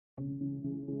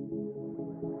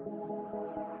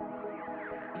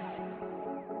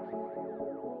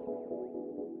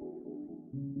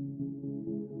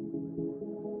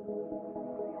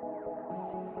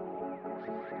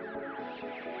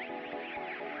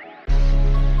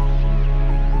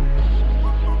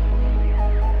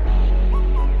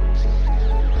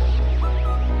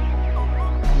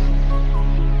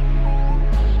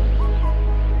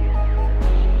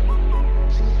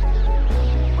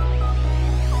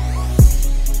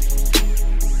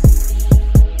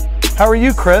How are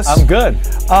you, Chris? I'm good.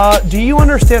 Do you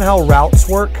understand how routes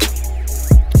work?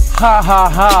 Ha ha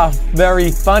ha!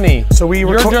 Very funny. So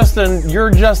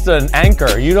you're just an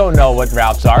anchor. You don't know what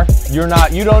routes are. You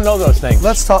don't know those things.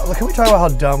 Let's talk. Can we talk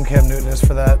about how dumb Cam Newton is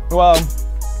for that? Well,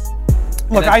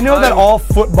 look, I know that all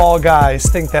football guys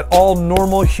think that all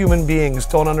normal human beings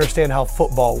don't understand how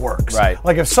football works. Right.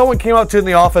 Like if someone came up to you in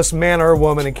the office, man or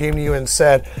woman, and came to you and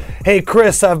said, "Hey,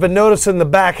 Chris, I've been noticing the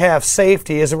back half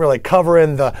safety isn't really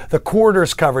covering the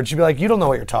quarters coverage." You'd be like, "You don't know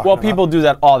what you're talking about." Well, people do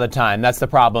that all the time. That's the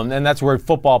problem, and that's where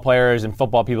football players and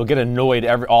football people get annoyed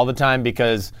all the time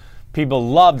because people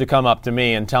love to come up to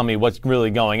me and tell me what's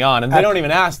really going on, and they don't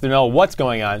even ask to know what's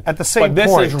going on. At the same point. But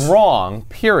this is wrong,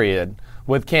 period,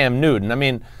 with Cam Newton. I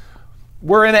mean,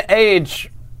 we're in an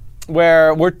age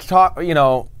where we're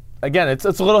again, it's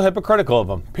a little hypocritical of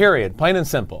him, period, plain and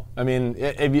simple. I mean,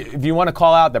 if you want to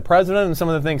call out the president and some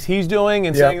of the things he's doing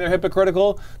and saying they're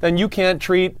hypocritical, then you can't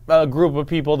treat a group of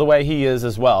people the way he is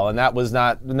as well, and that was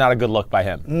not a good look by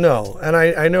him. No, and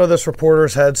I know this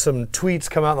reporter's had some tweets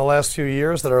come out in the last few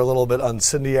years that are a little bit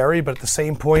incendiary, but at the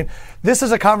same point, this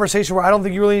is a conversation where I don't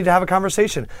think you really need to have a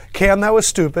conversation. Cam, that was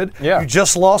stupid. Yeah. You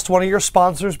just lost one of your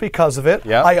sponsors because of it.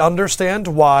 Yeah. I understand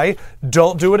why.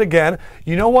 Don't do it again.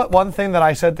 You know what? One thing that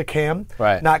I said to Cam,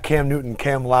 right. Not Cam Newton,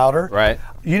 Cam Louder. Right.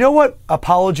 You know what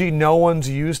apology no one's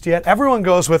used yet? Everyone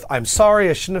goes with, "I'm sorry,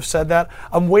 I shouldn't have said that."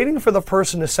 I'm waiting for the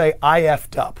person to say, "I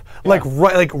effed up." Yeah.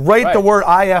 Write the word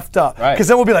 "I effed up." Right. Because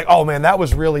then we'll be like, "Oh man, that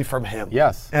was really from him."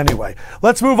 Yes. Anyway,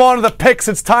 let's move on to the picks.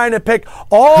 It's time to pick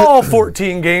all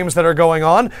 14 games that are going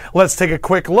on. Let's take a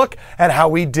quick look at how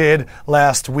we did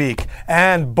last week.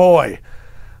 And boy,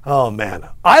 oh man,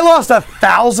 I lost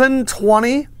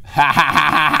 1,020.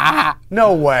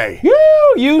 No way.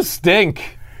 You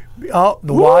stink. Oh,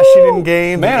 the Washington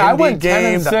game, Man, the I Indy went 10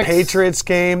 game, and the 6. Patriots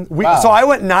game. Wow. So I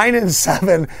went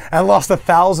 9-7 and lost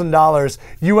 $1,000.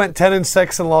 You went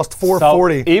 10-6 and lost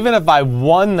 $440. So even if I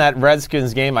won that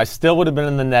Redskins game, I still would have been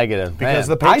in the negative. Because Man,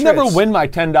 the Patriots, I never win my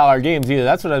 $10 games either.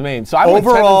 That's what I mean. So I went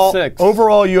 10-6.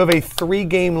 Overall, you have a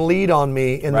 3-game lead on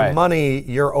me. In Right. the money,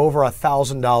 you're over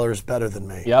 $1,000 better than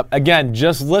me. Yep. Again,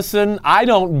 just listen. I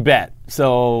don't bet.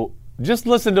 So just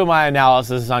listen to my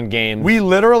analysis on games. We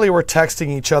literally were texting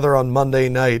each other on Monday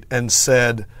night and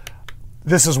said,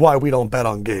 "This is why we don't bet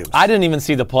on games." I didn't even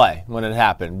see the play when it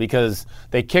happened because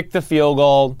they kicked the field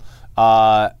goal,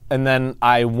 and then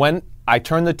I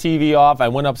turned the TV off. I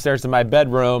went upstairs to my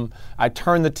bedroom. I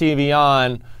turned the TV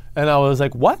on, and I was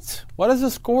like, "What? Why does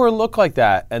the score look like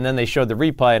that?" And then they showed the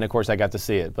replay, and of course I got to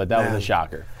see it, but that was a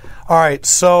shocker. All right,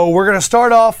 so we're going to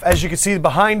start off, as you can see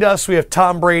behind us, we have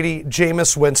Tom Brady,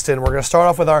 Jameis Winston. We're going to start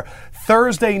off with our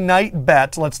Thursday night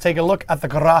bet. Let's take a look at the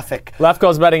graphic.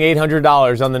 Lefko's betting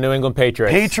 $800 on the New England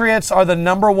Patriots. Patriots are the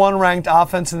 #1 ranked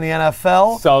offense in the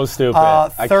NFL. So stupid. I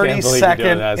can't believe you're doing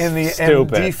 32nd that. in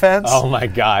defense. Oh my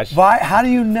gosh. Why? How do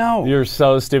you know? You're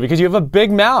so stupid because you have a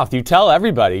big mouth. You tell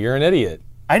everybody. You're an idiot.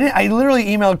 I literally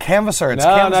emailed Canvasser. It's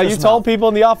No, Canvasser's you told people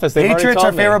in the office. They've already Patriots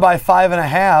told are me. favored by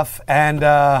 5.5, and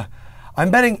I'm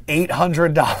betting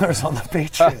 $800 on the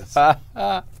Patriots.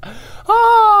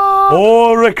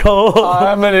 Oracle.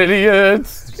 I'm an idiot.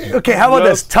 Okay, how about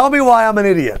this? Tell me why I'm an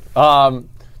idiot.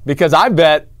 Because I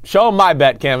bet. Show them my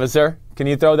bet, Canvasser. Can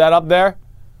you throw that up there?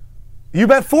 You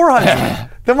bet 400.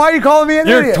 Then why are you calling me an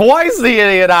You're idiot? twice the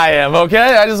idiot I am,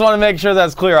 okay? I just want to make sure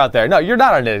that's clear out there. No, you're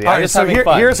not an idiot. All I'm right, just so having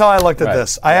fun. here's how I looked at Right.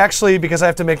 this. I actually, because I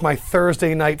have to make my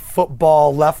Thursday night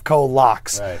football Lefko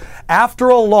locks. Right. After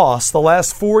a loss the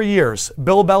last 4 years,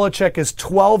 Bill Belichick is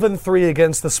 12-3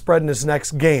 against the spread in his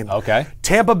next game. Okay.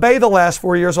 Tampa Bay the last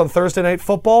 4 years on Thursday night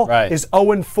football Right. is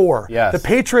 0-4. Yes. The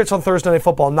Patriots on Thursday night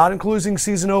football, not including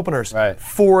season openers, Right.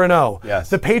 4-0.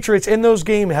 Yes. The Patriots in those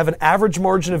games have an average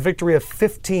margin of victory of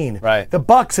 15. Right.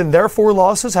 The Bucks in their 4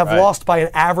 losses have Right. lost by an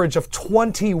average of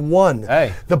 21.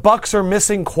 Hey. The Bucks are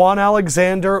missing Quan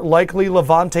Alexander, likely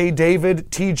Levante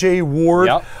David, T.J. Ward.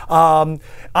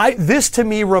 Yep. This to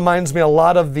me reminds me a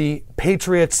lot of the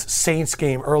Patriots-Saints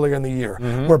game earlier in the year,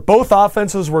 where both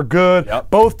offenses were good, Yep.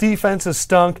 both defenses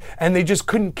stunk, and they just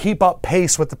couldn't keep up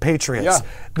pace with the Patriots. Yeah.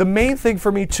 The main thing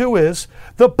for me too is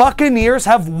the Buccaneers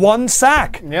have 1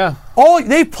 sack. Yeah.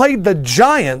 They played the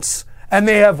Giants. And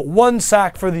they have 1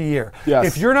 sack for the year. Yes.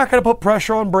 If you're not going to put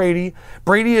pressure on Brady,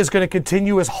 Brady is going to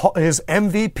continue his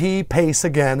MVP pace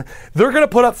again. They're going to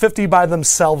put up 50 by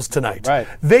themselves tonight. Right.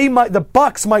 The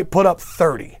Bucks might put up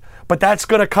 30, but that's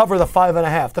going to cover the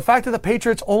 5.5. The fact that the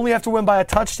Patriots only have to win by a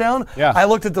touchdown, Yeah. I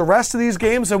looked at the rest of these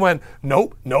games and went,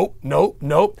 nope, nope, nope,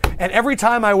 nope. And every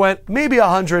time I went, maybe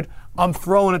 100, I'm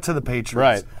throwing it to the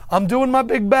Patriots. Right. I'm doing my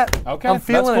big bet. Okay, I'm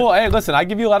feeling that's cool. it. Hey, listen, I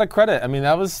give you a lot of credit. I mean,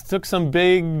 took some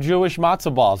big Jewish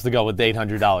matzo balls to go with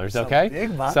 $800. Okay,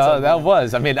 big matzo so that balls.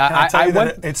 was. I mean, I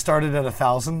went. It started at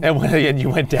 1,000. And you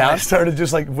went down. I started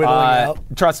just like whittling out.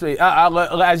 Trust me,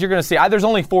 as you're going to see, there's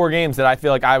only 4 games that I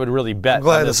feel like I would really bet. I'm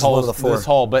glad on this is one of the 4. This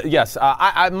whole, but yes,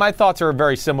 my thoughts are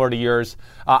very similar to yours.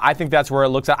 I think that's where it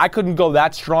looks at. I couldn't go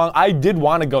that strong. I did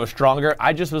want to go stronger.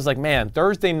 I just was like, man,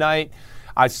 Thursday night,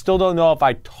 I still don't know if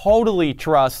I totally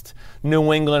trust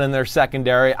New England and their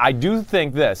secondary. I do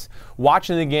think this,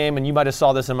 watching the game, and you might have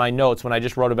saw this in my notes when I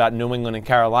just wrote about New England and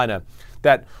Carolina,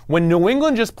 that when New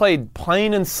England just played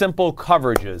plain and simple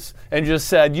coverages and just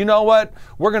said, you know what,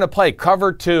 we're going to play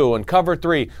cover 2 and cover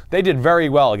 3, they did very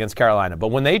well against Carolina. But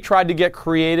when they tried to get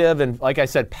creative and, like I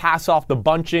said, pass off the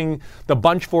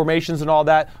bunch formations and all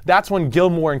that, that's when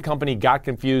Gilmore and company got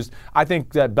confused. I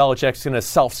think that Belichick's going to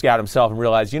self-scout himself and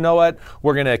realize, you know what,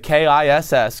 we're going to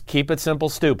KISS, keep it simple,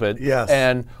 stupid, yes,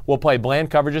 and we'll play bland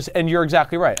coverages. And you're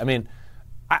exactly right. I mean,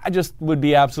 I just would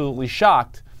be absolutely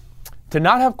shocked to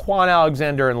not have Quan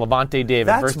Alexander and Levante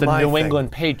David versus the New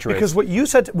England Patriots. Because what you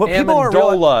said, what people are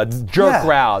Amendola, jerk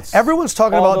routes. Everyone's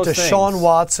talking about Deshaun things.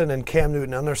 Watson and Cam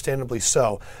Newton, understandably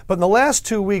so. But in the last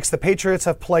 2 weeks, the Patriots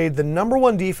have played the number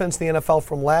 1 defense in the NFL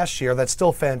from last year. That's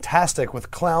still fantastic with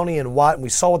Clowney and Watt, and we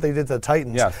saw what they did to the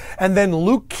Titans. Yes. And then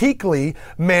Luke Kuechly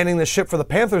manning the ship for the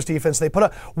Panthers defense. They put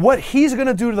up what he's going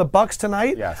to do to the Bucs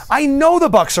tonight. Yes. I know the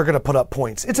Bucs are going to put up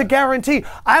points. It's a guarantee.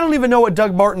 I don't even know what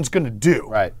Doug Martin's going to do.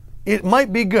 Right. It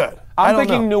might be good. I'm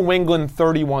thinking New England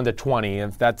 31-20.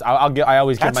 If that's, I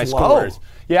always get my That's scores. low.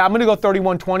 Yeah, I'm going to go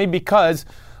 31-20 because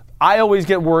I always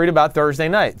get worried about Thursday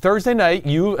night. Thursday night,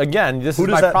 this is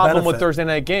my problem with Thursday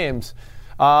night games.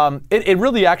 It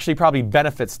really actually probably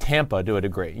benefits Tampa to a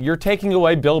degree. You're taking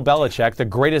away Bill Belichick, the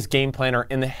greatest game planner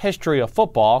in the history of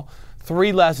football,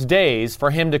 3 less days for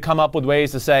him to come up with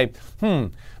ways to say,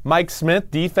 Mike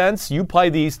Smith, defense, you play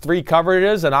these 3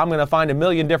 coverages, and I'm going to find a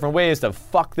million different ways to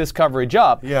fuck this coverage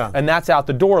up. Yeah. And that's out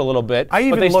the door a little bit,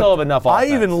 but they still have enough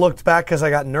offense. I even looked back because I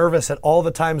got nervous at all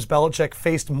the times Belichick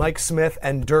faced Mike Smith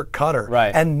and Dirk Cutter.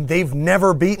 Right. And they've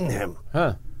never beaten him.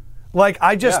 Huh. Like,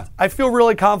 I feel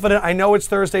really confident. I know it's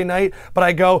Thursday night, but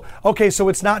I go, okay, so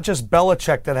it's not just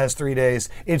Belichick that has 3 days.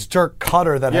 It's Dirk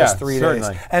Cutter that has 3 days.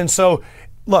 And so,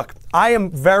 look, I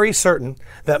am very certain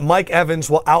that Mike Evans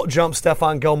will outjump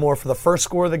Stephon Gilmore for the first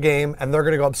score of the game, and they're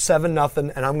going to go up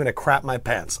 7-0, and I'm going to crap my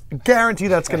pants. Guarantee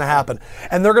that's going to happen.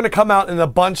 And they're going to come out in a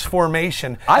bunch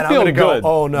formation. I feel good. Go,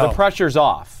 oh, no. The pressure's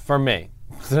off for me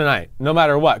tonight, no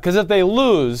matter what. Because if they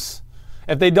lose,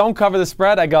 if they don't cover the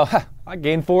spread, I go, I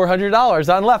gained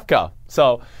 $400 on Lefko.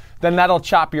 So then that'll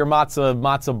chop your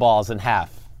matzo balls in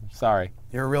half. Sorry.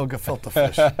 You're a real gefilte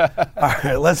fish. All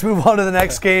right, let's move on to the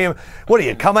next game. What are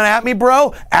you, coming at me,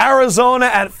 bro? Arizona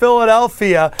at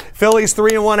Philadelphia. Philly's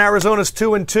 3-1, Arizona's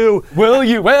 2-2. Will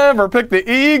you ever pick the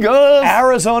Eagles?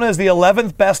 Arizona is the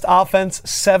 11th best offense,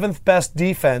 7th best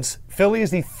defense. Philly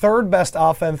is the 3rd best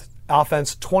offense,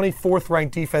 24th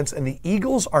ranked defense, and the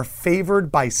Eagles are favored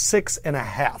by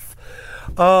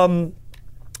 6.5.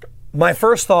 My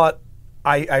first thought,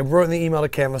 I wrote in the email to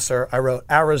Canvasser, I wrote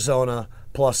Arizona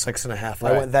plus 6.5. Right.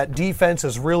 I went, that defense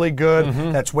is really good.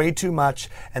 That's way too much.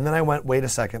 And then I went, wait a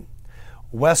second.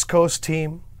 West Coast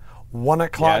team, 1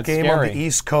 o'clock game scary. on the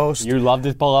East Coast. You loved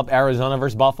to pull up Arizona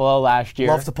versus Buffalo last year.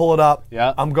 Love to pull it up.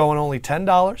 Yeah. I'm going only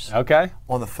 $10 Okay.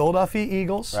 on the Philadelphia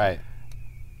Eagles. Right.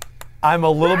 I'm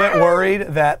a little bit worried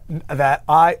that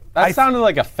I sounded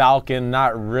like a Falcon,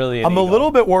 not really I'm Eagle. a little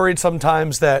bit worried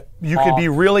sometimes that you could be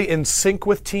really in sync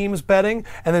with teams betting,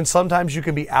 and then sometimes you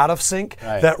can be out of sync,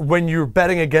 that when you're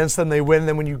betting against them, they win,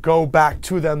 then when you go back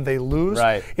to them, they lose.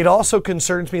 Right. It also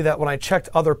concerns me that when I checked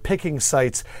other picking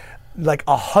sites, like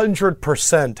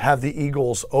 100% have the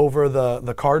Eagles over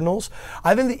the Cardinals.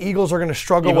 I think the Eagles are going to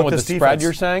struggle Even with with this the defense. spread,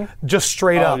 you're saying? Just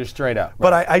straight up. Just straight up.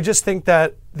 But I just think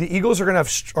that the Eagles are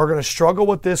going to struggle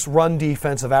with this run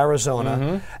defense of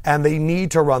Arizona, and they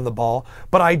need to run the ball.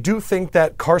 But I do think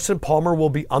that Carson Palmer will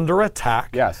be under attack.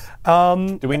 Yes.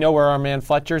 Do we know where our man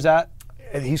Fletcher's at?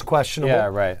 And he's questionable. Yeah,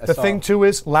 right. The thing, too,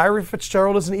 is Larry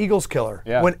Fitzgerald is an Eagles killer.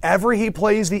 Yeah. Whenever he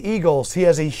plays the Eagles, he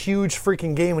has a huge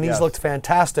freaking game, and he's looked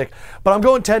fantastic. But I'm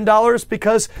going $10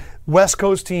 because West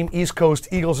Coast team, East Coast,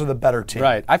 Eagles are the better team.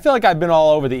 Right. I feel like I've been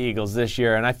all over the Eagles this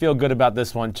year, and I feel good about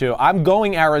this one, too. I'm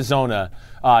going Arizona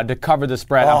to cover the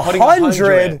spread. I'm putting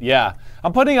 100? Yeah.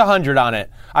 I'm putting 100 on it.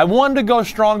 I wanted to go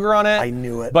stronger on it. I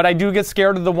knew it. But I do get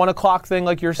scared of the 1 o'clock thing,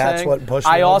 like you're saying. That's what pushed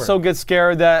me I over. also get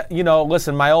scared that,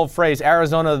 listen, my old phrase,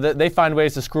 Arizona, they find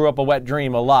ways to screw up a wet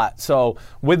dream a lot. So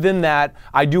within that,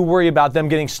 I do worry about them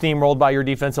getting steamrolled by your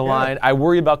defensive line. I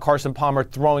worry about Carson Palmer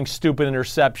throwing stupid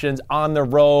interceptions on the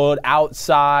road,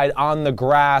 outside, on the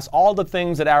grass, all the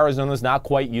things that Arizona's not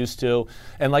quite used to.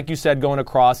 And like you said, going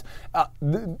across,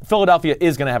 Philadelphia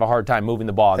is going to have a hard time moving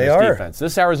the ball in this defense.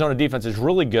 This Arizona defense is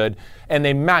really good, and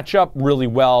they match up really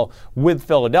well with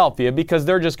Philadelphia because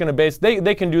they're just going to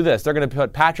they can do this. They're going to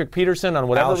put Patrick Peterson on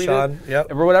whatever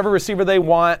whatever receiver they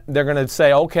want. They're going to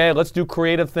say, okay, let's do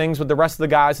creative things with the rest of the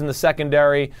guys in the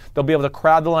secondary. They'll be able to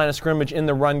crowd the line of scrimmage in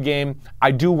the run game.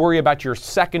 I do worry about your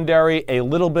secondary a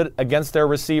little bit against their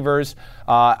receivers.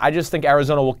 I just think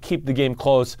Arizona will keep the game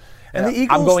close. And the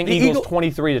Eagles, I'm going Eagles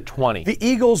 23-20. The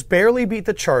Eagles barely beat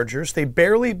the Chargers. They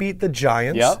barely beat the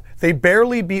Giants. Yep. They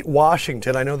barely beat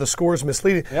Washington. I know the score is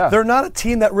misleading. Yeah. They're not a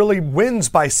team that really wins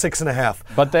by 6.5.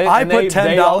 But they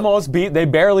almost beat. They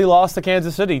barely lost to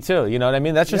Kansas City too. You know what I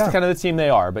mean? That's just kind of the team they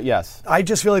are. But yes, I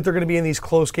just feel like they're going to be in these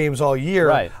close games all year.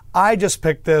 Right. I just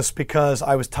picked this because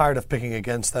I was tired of picking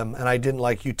against them, and I didn't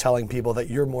like you telling people that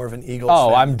you're more of an Eagles fan.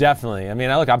 Oh, I'm definitely. I mean,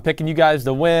 look, I'm picking you guys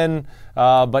to win.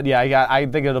 But yeah, I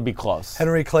think it'll be close.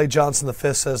 Henry Clay Johnson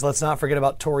V says, let's not forget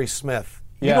about Torrey Smith.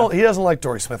 Yeah. He doesn't like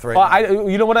Torrey Smith right now.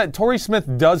 You know what? Torrey Smith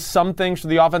does some things for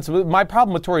the offense. My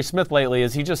problem with Torrey Smith lately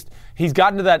is he's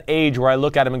gotten to that age where I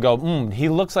look at him and go, he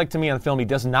looks like to me on film he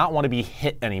does not want to be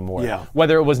hit anymore. Yeah.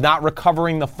 Whether it was not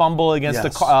recovering the fumble against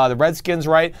the Redskins,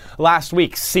 right? Last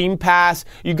week, seam pass,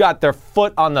 you got their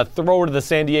foot on the throw to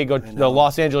the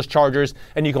Los Angeles Chargers,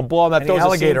 and you can blow on that throw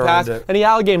a seam pass, and he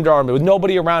alligator armed it with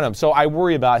nobody around him. So I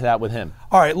worry about that with him.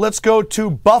 All right, let's go to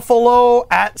Buffalo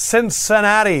at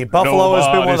Cincinnati. Buffalo has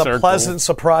been one of the pleasant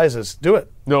surprises. Do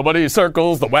it. Nobody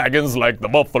circles the wagons like the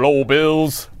Buffalo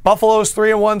Bills. Buffalo's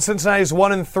 3-1, Cincinnati's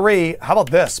 1-3. How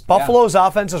about this? Buffalo's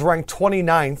offense is ranked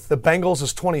 29th. The Bengals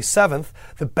is 27th.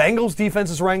 The Bengals defense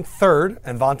is ranked 3rd,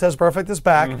 and Vontaze Burfict is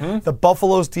back. The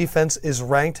Buffalo's defense is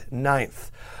ranked 9th.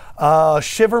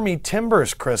 Shiver me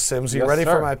timbers, Chris Sims. Are you ready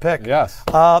for my pick? Yes.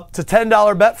 It's a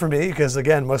 $10 bet for me because,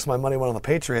 again, most of my money went on the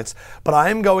Patriots. But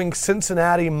I am going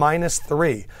Cincinnati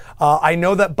 -3. I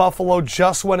know that Buffalo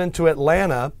just went into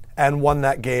Atlanta and won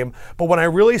that game. But when I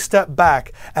really step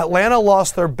back, Atlanta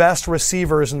lost their best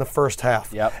receivers in the first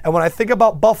half. Yep. And when I think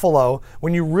about Buffalo,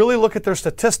 when you really look at their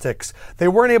statistics, they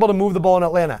weren't able to move the ball in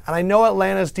Atlanta. And I know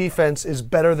Atlanta's defense is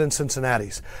better than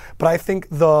Cincinnati's. But I think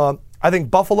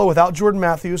Buffalo, without Jordan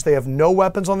Matthews, they have no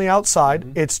weapons on the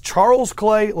outside. It's Charles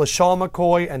Clay, LaShawn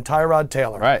McCoy, and Tyrod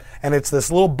Taylor. Right. And it's this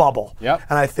little bubble. Yep.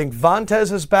 And I think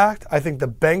Vontaze is back. I think the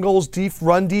Bengals'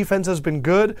 run defense has been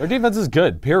good. Their defense is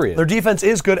good, period. Their defense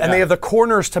is good, and they have the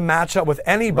corners to match up with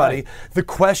anybody. Right. The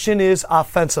question is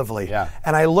offensively. Yeah.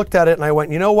 And I looked at it and I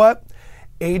went, you know what?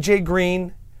 A.J.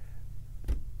 Green,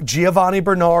 Giovanni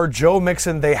Bernard, Joe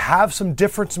Mixon, they have some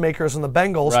difference makers in the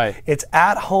Bengals. Right. It's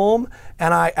at home,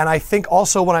 and I think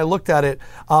also when I looked at it,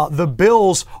 the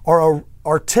Bills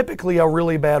are typically a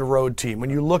really bad road team. When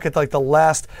you look at like the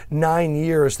last 9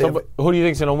 years, Who do you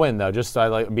think's going to win though? Just I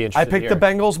like be interested. I picked to the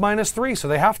hear. Bengals -3, so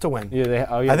they have to win. Yeah,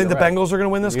 I think the Bengals are going to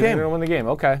win this They're game. going to win the game.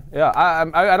 Okay. Yeah.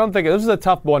 I don't think this is a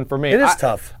tough one for me. It is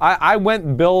tough. I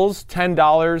went Bills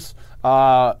 $10.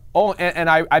 And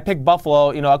I picked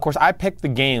Buffalo. You know, of course, I picked the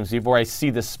games before I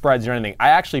see the spreads or anything. I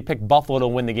actually picked Buffalo to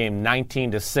win the game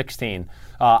 19-16.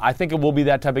 I think it will be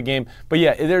that type of game. But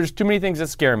yeah, there's too many things that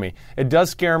scare me. It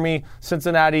does scare me.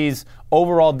 Cincinnati's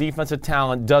overall defensive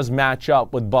talent does match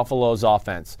up with Buffalo's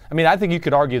offense. I mean, I think you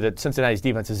could argue that Cincinnati's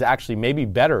defense is actually maybe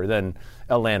better than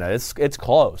Atlanta. It's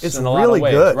close. It's in a lot really of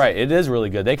ways. good. Right, it is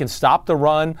really good. They can stop the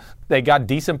run. They got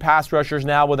decent pass rushers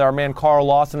now with our man Carl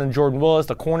Lawson and Jordan Willis.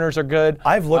 The corners are good.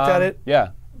 I've looked at it. Yeah.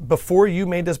 Before you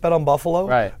made this bet on Buffalo,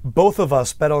 Right. both of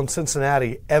us bet on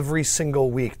Cincinnati every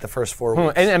single week the first 4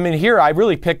 weeks. And I mean, here I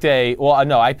really picked I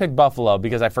picked Buffalo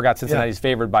because I forgot Cincinnati's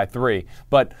favored by 3.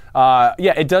 But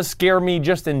yeah, it does scare me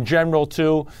just in general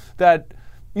too that,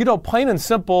 you know, plain and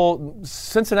simple,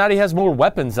 Cincinnati has more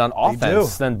weapons on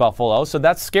offense than Buffalo, so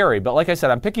that's scary. But like I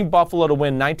said, I'm picking Buffalo to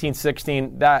win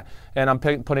 19-16, and I'm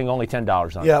putting only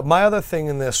 $10 on it. Yeah, my other thing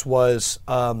in this was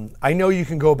I know you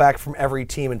can go back from every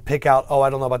team and pick out, I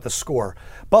don't know about the score.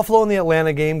 Buffalo in the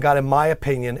Atlanta game got, in my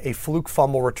opinion, a fluke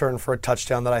fumble return for a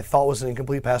touchdown that I thought was an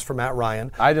incomplete pass for Matt Ryan.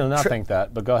 I do not think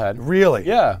that, but go ahead. Really?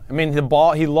 Yeah. I mean,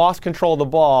 he lost control of the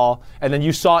ball, and then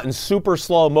you saw it in super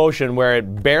slow motion where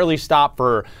it barely stopped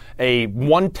for a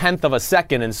 1/10 of a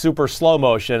second in super slow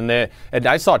motion. And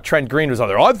I saw Trent Green was on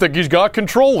there. I think he's got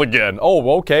control again.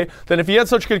 Oh, okay. Then if he had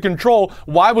such good control,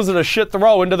 why was it a shit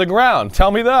throw into the ground?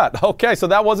 Tell me that. Okay, so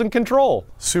that wasn't control.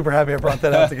 Super happy I brought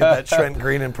that up to get that Trent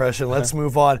Green impression. Let's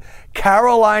move on.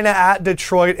 Carolina at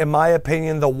Detroit, in my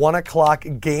opinion, the 1 o'clock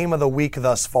game of the week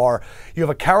thus far. You have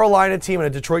a Carolina team and a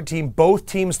Detroit team, both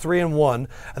teams 3-1.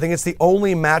 I think it's the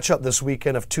only matchup this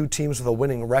weekend of two teams with a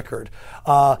winning record.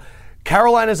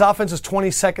 Carolina's offense is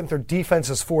 22nd. Their defense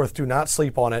is 4th. Do not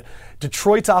sleep on it.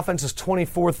 Detroit's offense is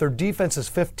 24th. Their defense is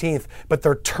 15th. But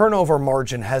their turnover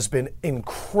margin has been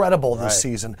incredible this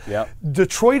season. Yep.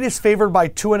 Detroit is favored by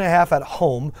 2.5 at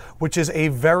home, which is a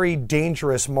very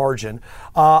dangerous margin.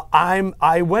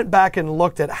 I went back and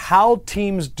looked at how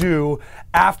teams do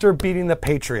after beating the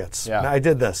Patriots. Yeah. Now, I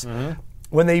did this.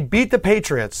 When they beat the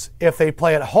Patriots, if they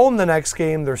play at home the next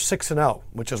game, they're 6-0,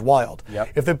 which is wild.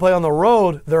 Yep. If they play on the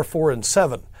road, they're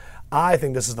 4-7. I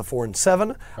think this is the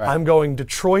 4-7. Right. I'm going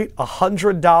Detroit,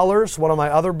 $100, one of my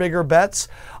other bigger bets.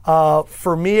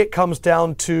 For me, it comes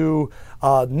down to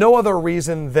no other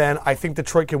reason than I think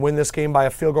Detroit can win this game by a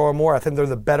field goal or more. I think they're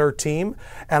the better team,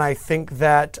 and I think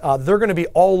that they're going to be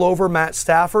all over Matt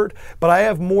Stafford, but I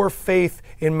have more faith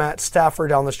in Matt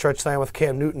Stafford down the stretch than I am with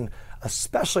Cam Newton,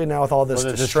 especially now with all this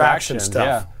distraction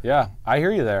stuff. Yeah, I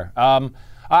hear you there.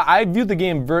 I view the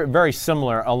game very, very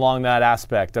similar along that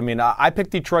aspect. I mean, I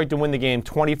picked Detroit to win the game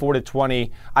 24-20.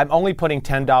 I'm only putting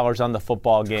 $10 on the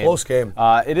football game. Close game.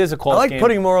 It is a close game. I like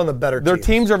putting more on the better teams. Their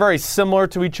teams are very similar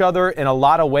to each other in a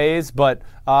lot of ways, but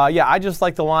yeah, I just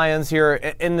like the Lions here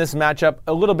in this matchup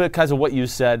a little bit because of what you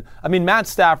said. I mean, Matt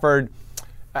Stafford,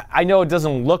 I know it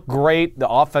doesn't look great, the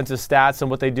offensive stats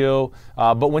and what they do,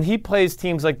 but when he plays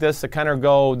teams like this that kind of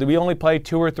go, we only play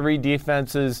 2 or 3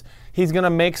 defenses, he's going to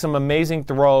make some amazing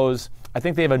throws. I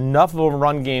think they have enough of a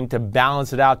run game to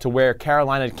balance it out to where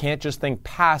Carolina can't just think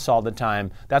pass all the time.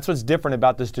 That's what's different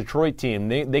about this Detroit team.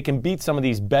 They can beat some of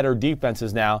these better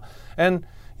defenses now. And,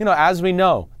 you know, as we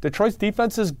know, Detroit's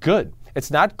defense is good. It's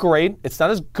not great. It's not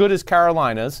as good as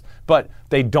Carolina's, but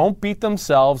they don't beat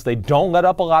themselves. They don't let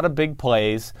up a lot of big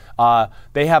plays.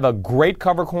 They have a great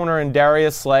cover corner in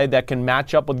Darius Slay that can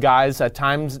match up with guys at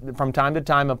times, from time to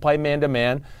time, and play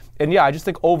man-to-man. And yeah, I just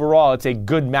think overall it's a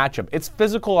good matchup. It's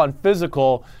physical on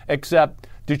physical, except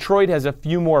Detroit has a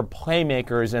few more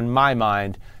playmakers in my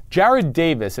mind. Jared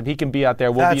Davis, if he can be out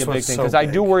there, will be a big thing. Because I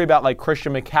do worry about like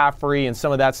Christian McCaffrey and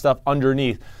some of that stuff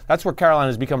underneath. That's where Carolina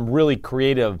has become really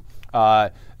creative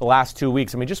the last 2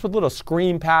 weeks. I mean, just with little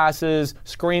screen passes,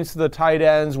 screens to the tight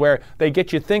ends where they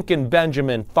get you thinking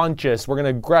Benjamin, Funchess, we're going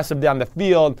to aggressive down the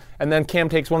field, and then Cam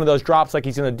takes one of those drops like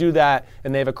he's going to do that,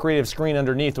 and they have a creative screen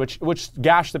underneath, which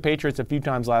gashed the Patriots a few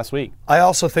times last week. I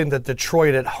also think that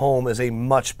Detroit at home is a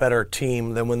much better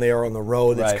team than when they are on the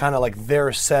road. It's kind of like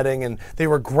their setting, and they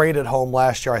were great at home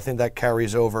last year. I think that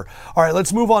carries over. All right,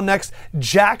 let's move on next.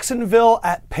 Jacksonville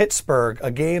at Pittsburgh,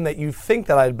 a game that you think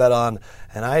that I'd bet on,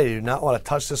 and I do not want to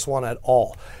touch this one at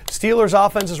all. Steelers'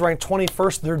 offense is ranked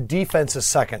 21st. Their defense is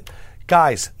 2nd.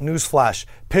 Guys, newsflash,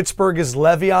 Pittsburgh is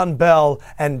Le'Veon Bell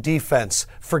and defense.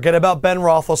 Forget about Ben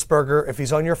Roethlisberger. If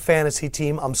he's on your fantasy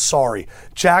team, I'm sorry.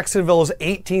 Jacksonville is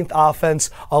 18th offense,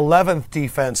 11th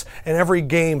defense. In every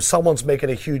game, someone's making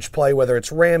a huge play, whether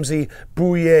it's Ramsey,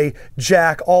 Bouye,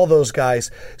 Jack, all those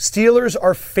guys. Steelers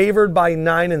are favored by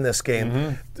 9 in this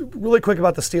game. Really quick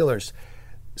about the Steelers.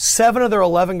 7 of their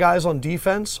 11 guys on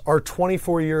defense are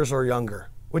 24 years or younger,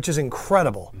 which is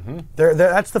incredible.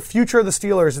 That's the future of the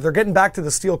Steelers. They're getting back to the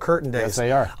steel curtain days. Yes,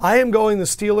 they are. I am going the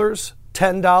Steelers,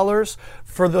 $10,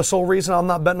 for the sole reason I'm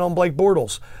not betting on Blake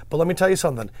Bortles. But let me tell you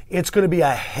something. It's going to be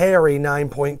a hairy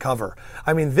 9-point cover.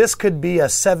 I mean, this could be a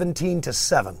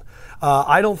 17-7.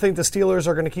 I don't think the Steelers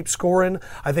are going to keep scoring.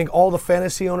 I think all the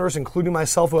fantasy owners, including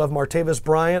myself who have Martavis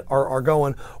Bryant, are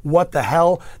going, what the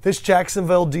hell? This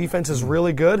Jacksonville defense is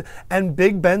really good, and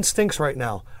Big Ben stinks right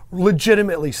now.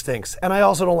 Legitimately stinks. And I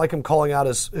also don't like him calling out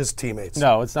his teammates.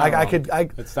 No, it's not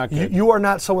It's not good. You are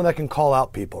not someone that can call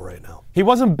out people right now. He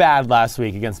wasn't bad last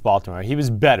week against Baltimore. He was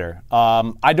better.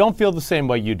 I don't feel the same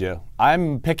way you do.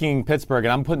 I'm picking Pittsburgh,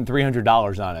 and I'm putting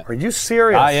 $300 on it. Are you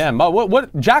serious? I am.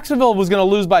 What Jacksonville was going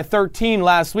to lose by 13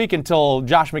 last week until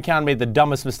Josh McCown made the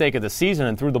dumbest mistake of the season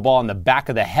and threw the ball in the back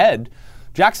of the head.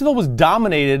 Jacksonville was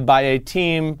dominated by a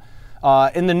team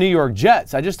in the New York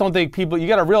Jets. I just don't think you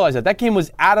got to realize that game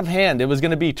was out of hand. It was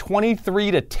going to be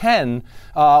 23-10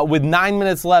 with 9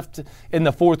 minutes left in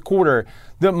the fourth quarter.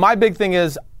 My big thing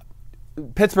is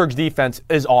Pittsburgh's defense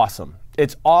is awesome.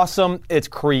 It's awesome. It's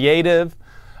creative.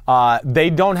 They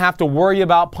don't have to worry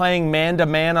about playing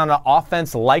man-to-man on an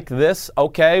offense like this,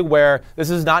 okay, where this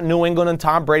is not New England and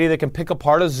Tom Brady that can pick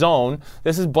apart a zone.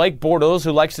 This is Blake Bortles,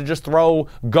 who likes to just throw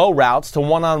go routes to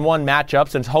one-on-one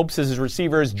matchups and hopes his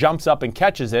receivers jumps up and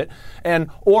catches it.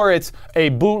 Or it's a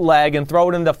bootleg and throw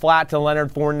it in the flat to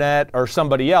Leonard Fournette or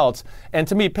somebody else. And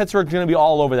to me, Pittsburgh's going to be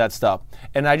all over that stuff.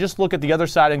 And I just look at the other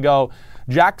side and go,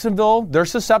 Jacksonville, they're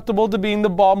susceptible to being the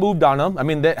ball moved on them. I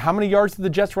mean, how many yards did the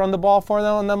Jets run the ball for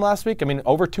them on them last week? I mean,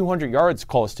 over 200 yards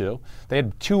close to. They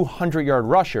had 200-yard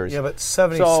rushers. Yeah, but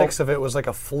 76 of it was like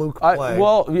a fluke play.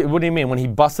 Well, what do you mean? When he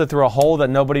busted through a hole that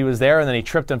nobody was there and then he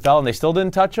tripped and fell and they still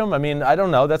didn't touch him? I mean, I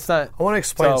don't know. That's not. I want to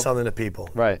explain something to people.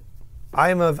 Right.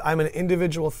 I'm an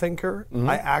individual thinker. Mm-hmm.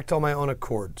 I act on my own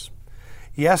accords.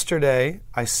 Yesterday,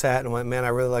 I sat and went, man, I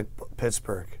really like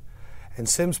Pittsburgh. And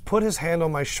Sims put his hand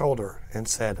on my shoulder and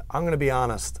said, I'm going to be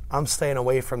honest, I'm staying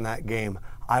away from that game.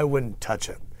 I wouldn't touch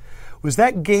it. Was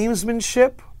that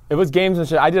gamesmanship? It was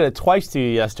gamesmanship. I did it twice to you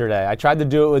yesterday. I tried to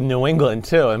do it with New England,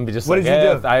 too. And be just what like, did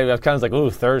you do? I was kind of like, ooh,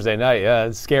 Thursday night. Yeah,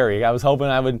 it's scary. I was hoping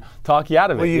I would talk you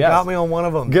out of it. Well, you got me on one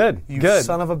of them. Good, you good.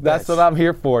 Son of a bitch. That's what I'm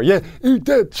here for. Yeah, eat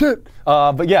that shit.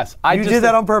 But yes, I did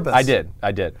that on purpose. I did.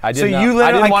 I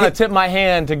didn't want to tip my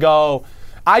hand to go.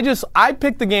 I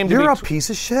picked the game to You're a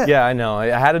piece of shit. Yeah, I know. I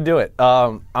had to do it.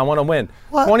 I want to win.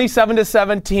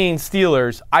 27-17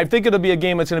 Steelers. I think it'll be a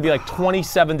game that's going to be like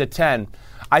 27-10.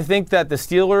 I think that the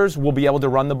Steelers will be able to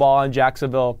run the ball on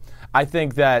Jacksonville. I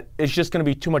think that it's just going to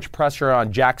be too much pressure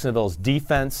on Jacksonville's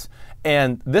defense.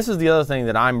 And this is the other thing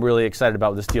that I'm really excited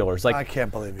about with the Steelers. Like, I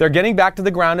can't believe it. They're getting back to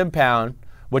the ground and pound,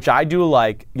 which I do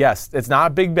like. Yes, it's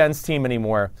not Big Ben's team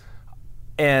anymore.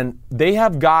 And they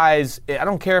have guys, I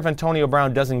don't care if Antonio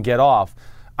Brown doesn't get off.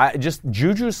 Just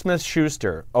Juju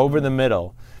Smith-Schuster over the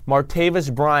middle.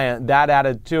 Martavis Bryant, that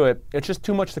added to it. It's just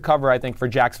too much to cover, I think, for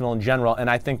Jacksonville in general. And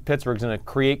I think Pittsburgh's going to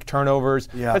create turnovers.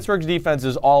 Yeah. Pittsburgh's defense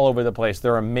is all over the place.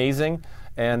 They're amazing.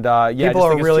 And people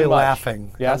are really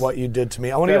laughing at what you did to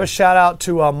me. I want to give a shout out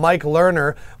to Mike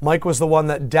Lerner. Mike was the one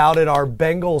that doubted our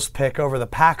Bengals pick over the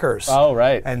Packers. Oh,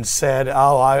 right. And said,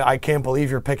 I can't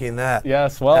believe you're picking that.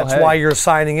 Yes, well, that's why you're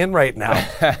signing in right now.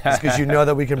 It's because you know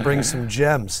that we can bring some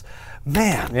gems.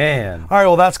 Man. All right,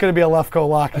 well, that's going to be a Lefko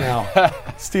lock now.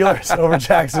 Steelers over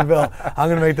Jacksonville. I'm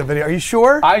going to make the video. Are you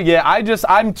sure?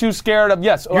 I'm too scared of,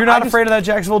 yes. You're not afraid of that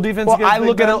Jacksonville defense? Well, I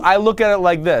look at it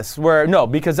like this,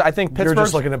 because I think Pittsburgh. You're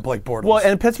just looking at Blake Bortles. Well,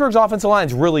 and Pittsburgh's offensive line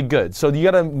is really good. So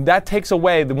that takes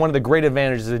away one of the great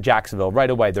advantages of Jacksonville right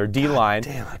away, their D-line.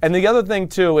 And the other thing,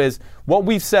 too, is what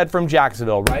we've said from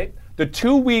Jacksonville, right? The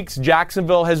 2 weeks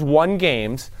Jacksonville has won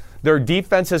games, their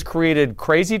defense has created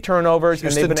crazy turnovers,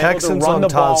 Houston and they've been Texans able to run the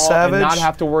ball Savage, and not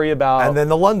have to worry about. And then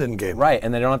the London game. Right,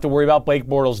 and they don't have to worry about Blake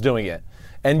Bortles doing it.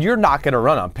 And you're not going to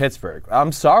run on Pittsburgh.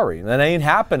 I'm sorry. That ain't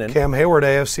happening. Cam Hayward,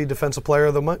 AFC Defensive Player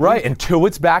of the Month. Right, and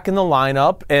Tuitt's back in the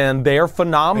lineup, and they're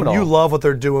phenomenal. And you love what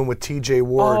they're doing with T.J.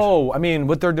 Ward. Oh, I mean,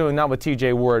 what they're doing, not with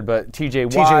T.J. Ward, but T.J.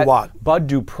 Watt. Bud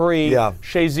Dupree. Yeah.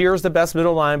 Shazier's the best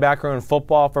middle linebacker in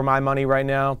football for my money right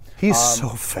now. He's so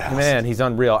fast. Man, he's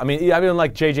unreal. I mean,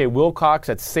 like J.J. Wilcox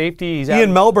at safety.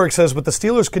 Ian Melberg says, but the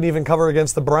Steelers couldn't even cover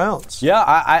against the Browns. Yeah,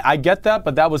 I get that,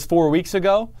 but that was 4 weeks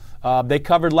ago. They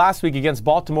covered last week against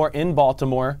Baltimore in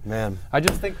Baltimore. Man. I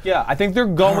think they're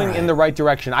going in the right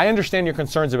direction. I understand your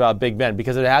concerns about Big Ben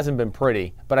because it hasn't been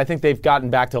pretty, but I think they've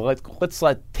gotten back to let's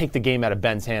take the game out of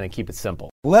Ben's hand and keep it simple.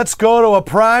 Let's go to a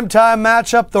primetime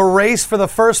matchup, the race for the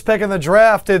first pick in the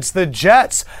draft. It's the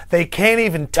Jets. They can't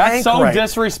even tank. That's so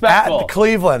disrespectful. At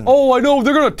Cleveland. Oh, I know.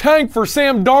 They're going to tank for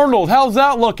Sam Darnold. How's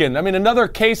that looking? I mean, another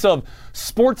case of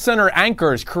SportsCenter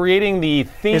anchors creating the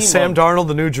theme. Is Sam Darnold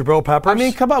the new Jabril Peppers? I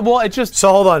mean, come on. Well, it just. So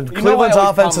hold on. Cleveland's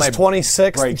offense is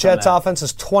 26th. Jets' offense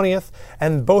is 20th.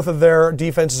 And both of their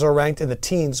defenses are ranked in the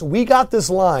teens. We got this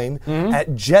line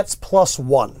at Jets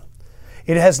 +1.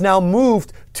 It has now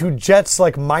moved to Jets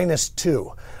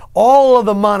 -2. All of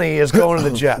the money is going to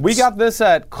the Jets. We got this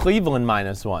at Cleveland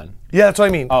 -1. Yeah, that's what I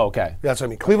mean. Oh, okay. Yeah, that's what I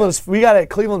mean. We got it.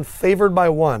 Cleveland favored by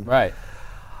 1. Right.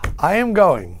 I am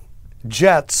going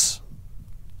Jets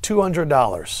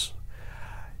 $200.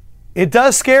 It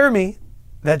does scare me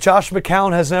that Josh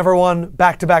McCown has never won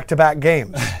back-to-back-to-back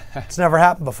games. It's never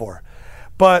happened before.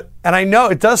 And I know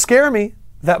it does scare me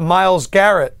that Myles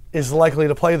Garrett is likely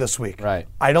to play this week. Right.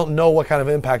 I don't know what kind of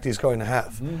impact he's going to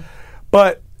have.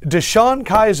 But DeShone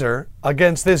Kizer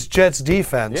against this Jets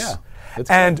defense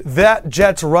and that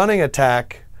Jets running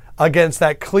attack against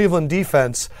that Cleveland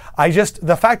defense,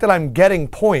 the fact that I'm getting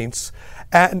points,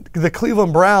 and the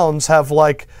Cleveland Browns have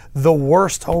like the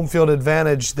worst home field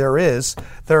advantage there is.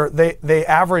 They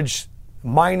average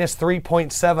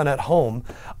 -3.7 at home.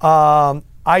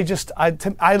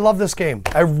 I love this game.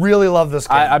 I really love this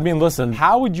game. I mean, listen,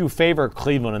 how would you favor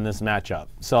Cleveland in this matchup?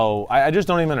 So I just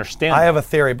don't even understand. I have a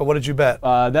theory, but what did you bet?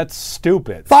 That's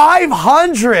stupid.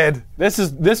 500.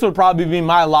 This would probably be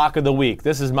my lock of the week.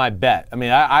 This is my bet. I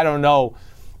mean, I don't know.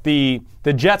 The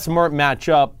Jets match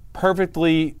up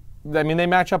perfectly. I mean, they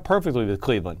match up perfectly with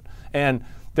Cleveland, and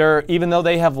even though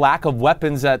they have lack of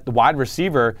weapons at the wide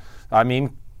receiver, I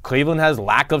mean, Cleveland has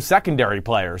lack of secondary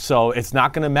players, so it's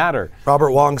not going to matter.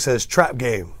 Robert Wong says trap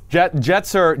game.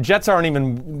 Jets aren't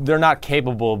even, they're not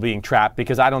capable of being trapped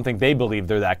because I don't think they believe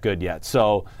they're that good yet.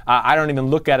 So I don't even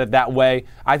look at it that way.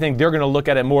 I think they're going to look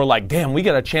at it more like, damn, we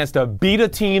got a chance to beat a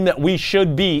team that we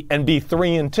should beat and be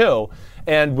 3-2.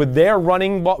 And with their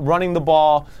running the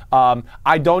ball,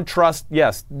 I don't trust,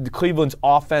 Cleveland's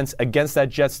offense against that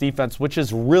Jets defense, which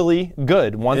is really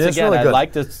good. Once again, really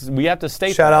good. We have to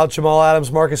state Shout that. out Jamal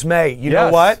Adams, Marcus May. You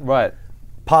know what? What?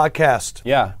 Podcast.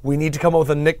 Yeah. We need to come up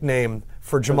with a nickname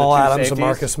for Jamal Adams and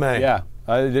Marcus May. Yeah.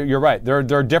 You're right.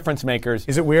 They're difference makers.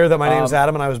 Is it weird that my name is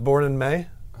Adam and I was born in May?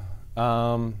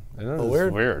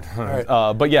 Weird. Weird. Right.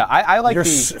 But yeah, I like You're the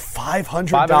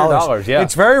 $500. Yeah.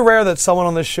 It's very rare that someone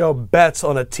on this show bets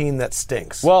on a team that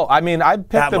stinks. Well, I mean, I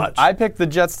picked the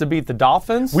Jets to beat the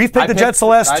Dolphins. We've picked the Jets the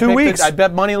last 2 weeks. I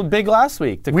bet money big last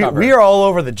week to cover. We are all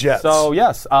over the Jets. So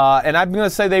yes, and I'm going to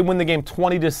say they win the game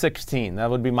 20-16. That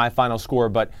would be my final score.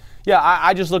 But yeah,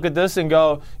 I just look at this and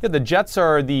go, the Jets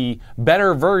are the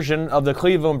better version of the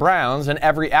Cleveland Browns in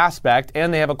every aspect,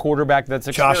 and they have a quarterback that's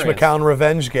experienced. Josh McCown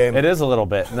revenge game. It is a little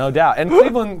bit, no doubt. And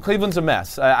Cleveland's a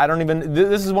mess. I don't even.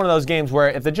 This is one of those games where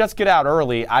if the Jets get out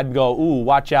early, I'd go, ooh,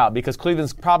 watch out, because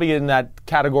Cleveland's probably in that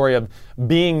category of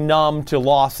being numb to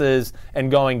losses and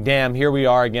going, damn, here we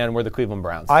are again. We're the Cleveland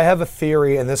Browns. I have a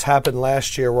theory, and this happened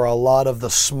last year, where a lot of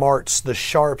the smarts, the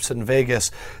sharps in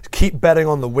Vegas, keep betting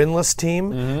on the winless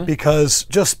team because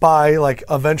just by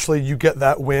eventually you get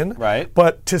that win. Right.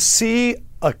 But to see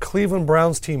a Cleveland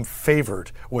Browns team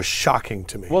favored was shocking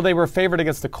to me. Well, they were favored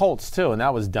against the Colts too, and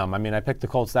that was dumb. I mean, I picked the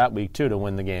Colts that week too to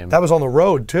win the game. That was on the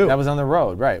road too. That was on the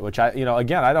road, right? Which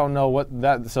again, I don't know what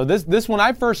that. So this when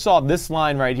I first saw this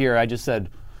line right here, I just said,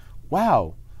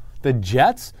 wow. The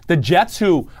Jets,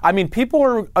 who, I mean, people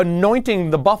are anointing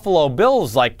the Buffalo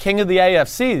Bills like king of the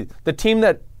AFC, the team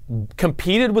that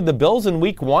competed with the Bills in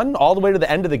week 1 all the way to the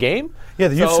end of the game. Yeah,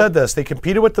 you said this. They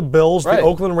competed with the Bills. Right. The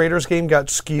Oakland Raiders game got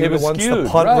skewed once skewed, the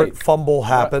punt right. fumble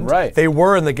happened. Right. They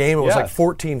were in the game. It was Yes.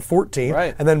 14-14,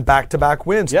 Right. and then back-to-back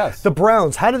wins. Yes. The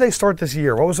Browns, how did they start this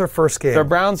year? What was their first game? The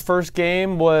Browns' first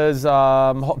game was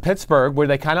Pittsburgh, where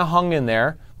they kind of hung in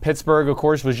there. Pittsburgh, of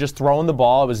course, was just throwing the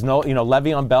ball. It was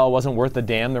Le'Veon Bell wasn't worth a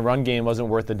damn. The run game wasn't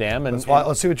worth a damn. Let's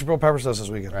see what Jabril Peppers does this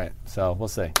weekend. Right. So we'll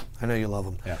see. I know you love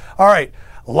him. Yeah. All right.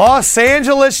 Los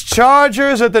Angeles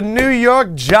Chargers at the New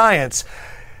York Giants.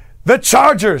 The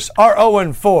Chargers are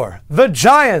 0-4. The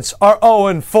Giants are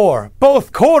 0-4.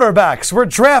 Both quarterbacks were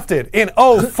drafted in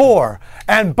 0-4.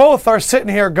 And both are sitting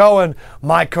here going,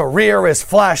 my career is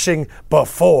flashing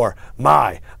before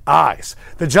my eyes.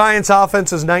 The Giants'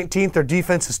 offense is 19th. Their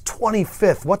defense is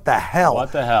 25th. What the hell?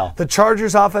 What the hell? The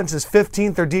Chargers' offense is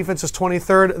 15th. Their defense is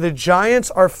 23rd. The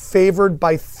Giants are favored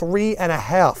by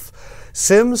 3.5.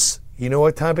 Sims, you know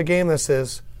what type of game this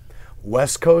is.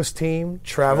 West Coast team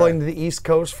traveling to the East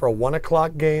Coast for a 1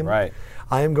 o'clock game. Right.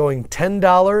 I am going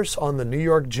 $10 on the New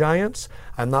York Giants.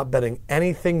 I'm not betting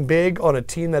anything big on a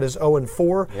team that is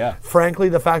 0-4. Yeah. Frankly,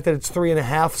 the fact that it's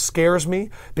 3.5 scares me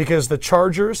because the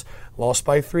Chargers lost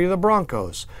by 3 to the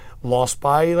Broncos, lost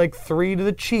by 3 to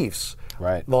the Chiefs,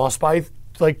 Right. lost by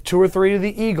 2 or 3 to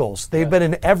the Eagles. They've been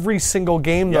in every single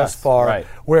game thus Yes, far, right.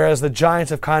 whereas the Giants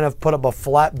have kind of put up a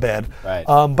flatbed. Right.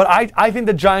 But I think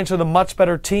the Giants are the much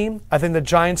better team. I think the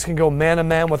Giants can go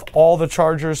man-to-man with all the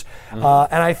Chargers. And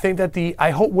I think that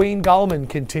I hope Wayne Gallman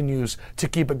continues to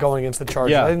keep it going against the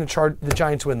Chargers. Yeah. I think the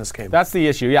Giants win this game. That's the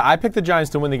issue. Yeah, I picked the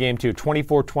Giants to win the game too,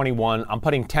 24-21. I'm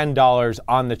putting $10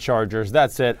 on the Chargers.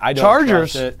 That's it. I don't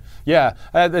Chargers? trust it. Yeah,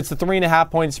 it's a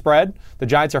 3.5 point spread. The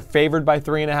Giants are favored by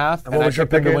 3.5, and I was your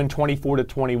picked them to pick win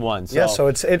 24-21. So yeah,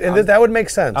 so that would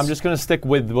make sense. I'm just going to stick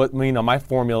with what my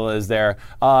formula is there.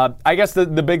 I guess the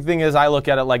big thing is I look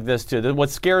at it like this too.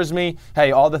 What scares me,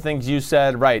 hey, all the things you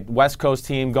said, right? West Coast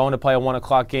team going to play a 1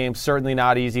 o'clock game, certainly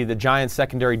not easy. The Giants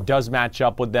secondary does match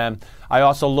up with them. I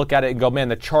also look at it and go, man,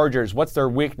 the Chargers, what's their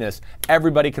weakness?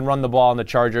 Everybody can run the ball on the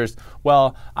Chargers.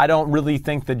 Well, I don't really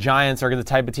think the Giants are the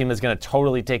type of team that's going to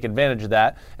totally take advantage of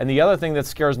that. And the other thing that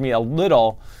scares me a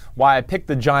little, why I picked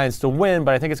the Giants to win,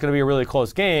 but I think it's going to be a really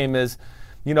close game, is,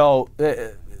 these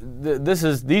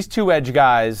two edge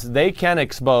guys, they can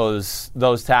expose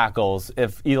those tackles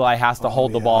if Eli has to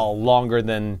hold the ball longer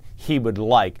than he would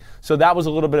like. So that was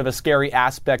a little bit of a scary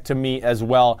aspect to me as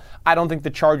well. I don't think the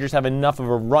Chargers have enough of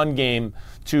a run game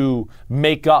to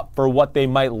make up for what they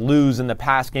might lose in the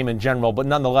pass game in general, but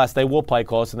nonetheless, they will play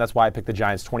close, and that's why I picked the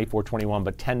Giants 24-21,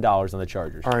 but $10 on the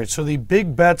Chargers. All right, so the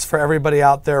big bets for everybody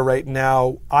out there right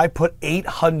now, I put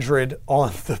 800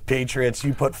 on the Patriots.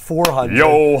 You put 400.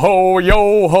 Yo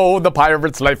ho, the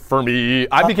Pirates' life for me.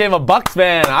 I became a Bucks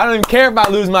fan. I don't even care if I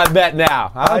lose my bet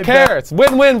now. I don't care. It's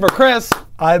win-win for Chris.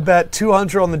 I bet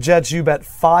 200 on the Jets. You bet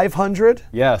 500.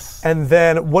 Yes. And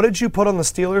then what did you put on the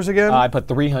Steelers again? I put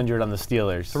 300 on the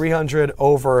Steelers. 300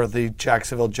 over the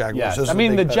Jacksonville Jaguars. Yes. I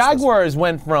mean, the Jaguars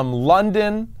went from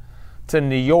London to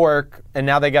New York, and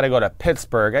now they got to go to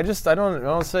Pittsburgh. I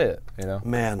don't see it.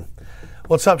 Man,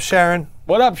 what's up, Sharon?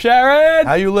 What up, Sharon?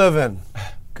 How you living?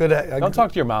 Good. Don't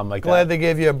talk to your mom like that. Glad they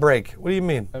gave you a break. What do you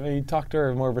mean? I mean, you talk to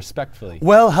her more respectfully.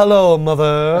 Well, hello,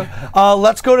 mother.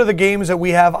 Let's go to the games that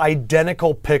we have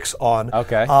identical picks on.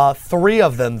 Okay. 3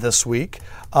 of them this week.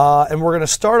 And we're going to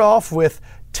start off with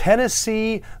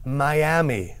Tennessee,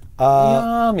 Miami.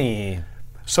 Yummy.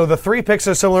 So the 3 picks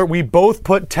are similar. We both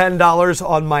put $10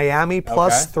 on Miami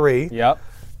plus 3. Yep.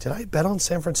 Did I bet on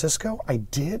San Francisco? I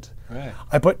did.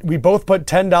 Right. We both put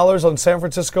 $10 on San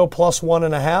Francisco plus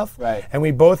 1.5. Right. And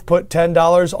we both put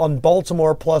 $10 on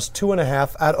Baltimore plus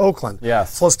 2.5 at Oakland.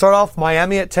 Yes. So let's start off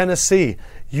Miami at Tennessee.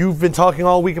 You've been talking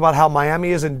all week about how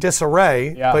Miami is in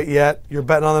disarray, but yet you're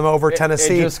betting on them over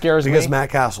Tennessee. It just scares because me. Matt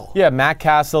Castle. Yeah, Matt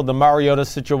Castle, the Mariota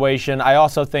situation. I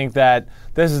also think that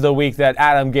this is the week that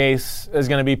Adam Gase is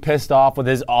going to be pissed off with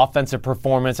his offensive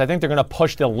performance. I think they're going to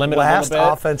push the limit a little bit.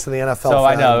 Last offense in the NFL. So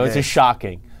I know, it's just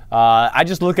shocking. I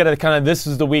just look at it kind of, this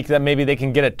is the week that maybe they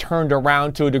can get it turned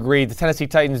around to a degree. The Tennessee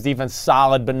Titans defense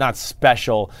solid, but not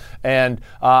special. And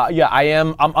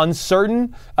I'm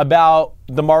uncertain about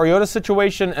the Mariota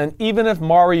situation. And even if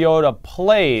Mariota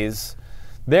plays,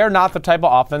 they're not the type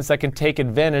of offense that can take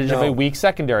advantage of a weak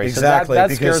secondary. Exactly, so that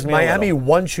because scares me Miami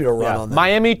wants you to run on them.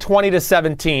 Miami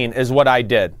 20-17 is what I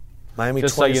did. Miami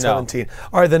Just 2017. So you know.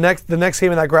 All right, the next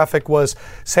game in that graphic was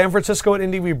San Francisco and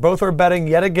Indy. We both are betting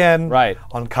yet again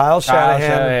on Kyle Shanahan. Kyle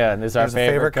Shanahan is our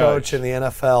favorite coach in the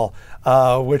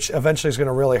NFL, which eventually is going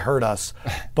to really hurt us.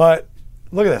 But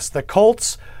look at this. The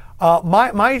Colts,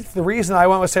 the reason I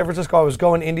went with San Francisco, I was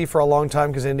going Indy for a long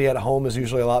time because Indy at home is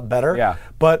usually a lot better. Yeah.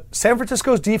 But San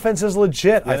Francisco's defense is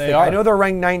legit, I think. They are. I know they're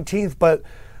ranked 19th, but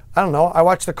I don't know. I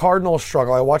watched the Cardinals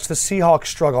struggle. I watched the Seahawks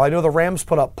struggle. I know the Rams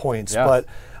put up points, but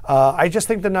I just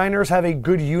think the Niners have a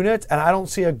good unit, and I don't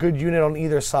see a good unit on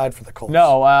either side for the Colts.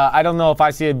 No, I don't know if I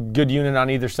see a good unit on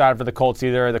either side for the Colts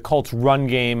either. The Colts run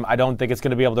game, I don't think it's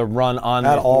going to be able to run on the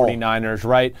 49ers,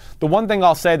 right? The one thing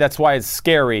I'll say that's why it's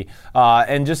scary,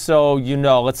 and just so you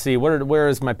know, let's see, where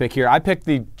is my pick here? I picked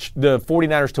the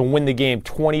 49ers to win the game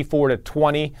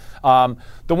 24-20.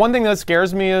 The one thing that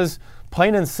scares me is,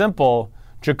 plain and simple,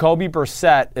 Jacoby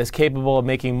Brissett is capable of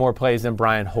making more plays than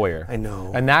Brian Hoyer. I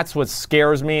know. And that's what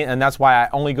scares me, and that's why I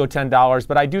only go $10.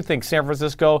 But I do think San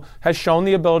Francisco has shown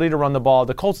the ability to run the ball.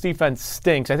 The Colts defense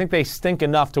stinks. I think they stink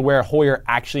enough to where Hoyer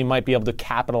actually might be able to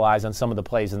capitalize on some of the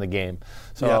plays in the game.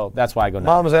 So that's why I go $9.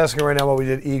 Mom's asking right now what we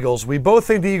did Eagles. We both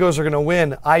think the Eagles are going to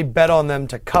win. I bet on them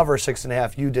to cover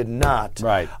 6.5. You did not.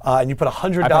 Right. And you put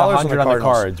 $100 on the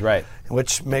Cards, right.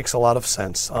 Which makes a lot of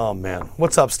sense. Oh, man.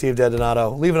 What's up, Steve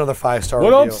DeDonato? Leave another 5-star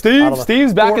review. What up, Steve?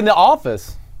 Steve's back in the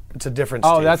office. It's a different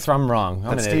Steve. I'm wrong.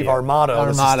 That's Steve Armato.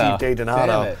 This is Steve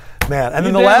DeDonato. Man. And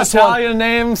then the last Italian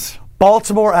names.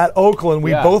 Baltimore at Oakland.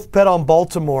 We both bet on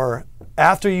Baltimore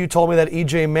after you told me that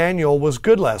E.J. Manuel was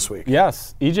good last week.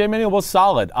 Yes, E.J. Manuel was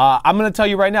solid. I'm going to tell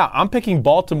you right now, I'm picking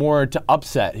Baltimore to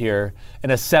upset here in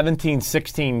a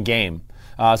 17-16 game.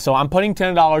 So I'm putting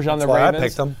 $10 on the Ravens. I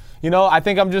picked them. You know, I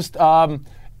think I'm just,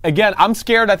 again, I'm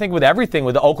scared, I think, with everything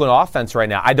with the Oakland offense right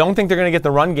now. I don't think they're going to get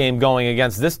the run game going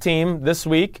against this team this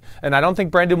week, and I don't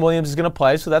think Brandon Williams is going to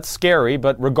play, so that's scary.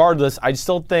 But regardless, I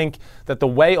still think that the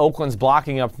way Oakland's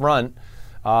blocking up front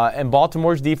and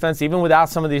Baltimore's defense, even without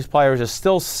some of these players, is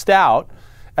still stout.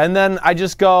 And then I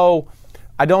just go,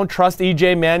 I don't trust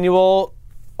E.J. Manuel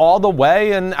all the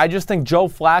way, and I just think Joe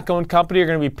Flacco and company are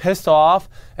going to be pissed off,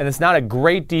 and it's not a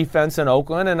great defense in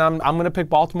Oakland, and I'm going to pick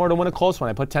Baltimore to win a close one.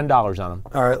 I put $10 on them.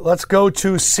 All right, let's go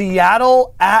to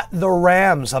Seattle at the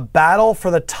Rams, a battle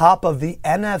for the top of the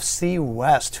NFC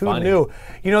West. Who knew?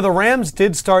 You know, the Rams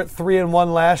did start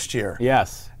 3-1 last year.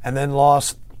 Yes. And then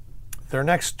lost their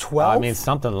next 12. I mean,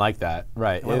 something like that,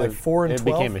 right? Like 4-12. It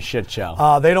became a shit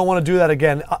show. They don't want to do that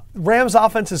again. Rams'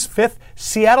 offense is 5th.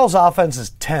 Seattle's offense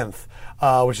is 10th.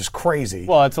 which is crazy.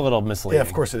 Well, it's a little misleading. Yeah,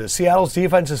 of course it is. Seattle's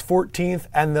defense is 14th,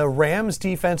 and the Rams'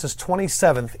 defense is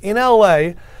 27th. In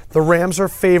LA, the Rams are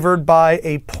favored by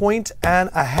 1.5 points. And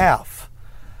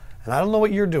I don't know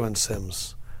what you're doing,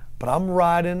 Sims, but I'm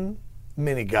riding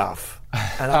mini golf,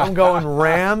 and I'm going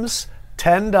Rams.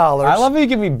 $10. I love how you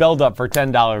give me build up for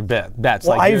 $10 bets.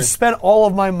 Well, I've spent all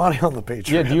of my money on the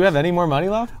Patriots. Yeah, do you have any more money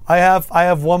left? I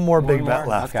have one more big bet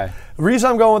left. Okay. The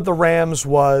reason I'm going with the Rams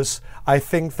was I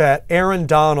think that Aaron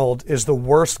Donald is the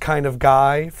worst kind of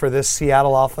guy for this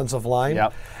Seattle offensive line.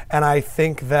 Yep. And I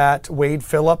think that Wade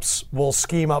Phillips will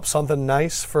scheme up something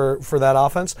nice for that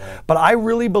offense. Right. But I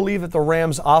really believe that the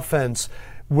Rams offense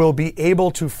will be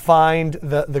able to find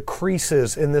the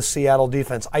creases in this Seattle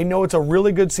defense. I know it's a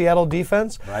really good Seattle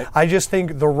defense. Right. I just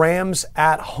think the Rams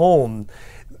at home,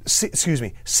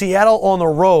 Seattle on the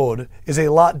road is a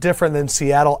lot different than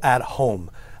Seattle at home.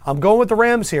 I'm going with the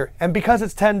Rams here, and because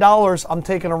it's $10, I'm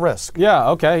taking a risk. Yeah,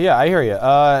 okay, yeah, I hear you.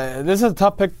 This is a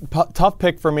tough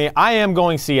pick for me. I am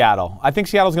going Seattle. I think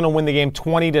Seattle's going to win the game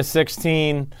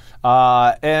 20-16,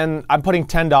 and I'm putting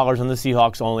 $10 on the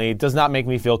Seahawks only. It does not make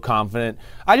me feel confident.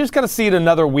 I just got to see it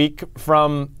another week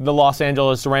from the Los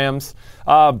Angeles Rams.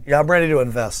 Yeah, I'm ready to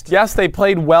invest. Yes, they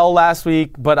played well last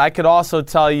week, but I could also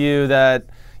tell you that,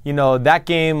 that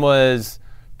game was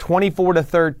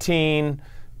 24-13.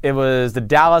 It was the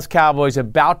Dallas Cowboys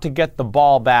about to get the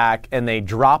ball back, and they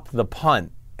dropped the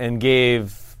punt and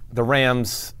gave the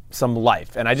Rams some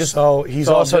life. And he's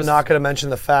also not going to mention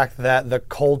the fact that the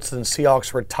Colts and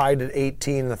Seahawks were tied at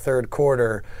 18 in the third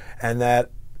quarter, and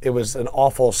that it was an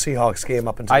awful Seahawks game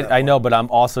up until that point. I know, but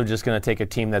I'm also just going to take a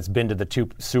team that's been to the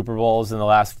 2 Super Bowls in the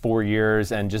last 4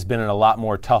 years and just been in a lot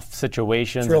more tough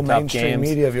situations. It's real and tough mainstream games.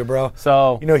 media of you, bro.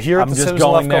 So here at I'm the just Sims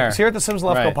going Lefko, there. here at the Sims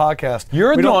Lefko podcast,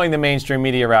 You're going the mainstream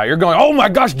media route. You're going, oh my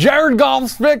gosh, Jared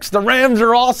Goff's fixed. The Rams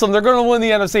are awesome. They're going to win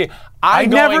the NFC. I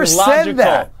never said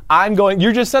that.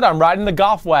 You just said I'm riding the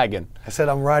Goff wagon. I said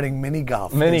I'm riding mini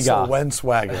golf. Mini golf. Wentz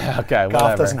wagon. Okay, Goff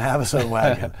whatever. doesn't have his own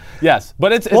wagon. Yes,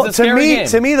 but it's a scary game.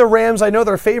 To me, the Rams, I know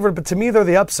they're favored, but to me, they're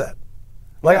the upset.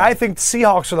 I think the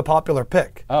Seahawks are the popular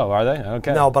pick. Oh, are they?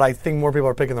 Okay. No, but I think more people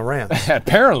are picking the Rams.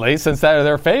 Apparently, since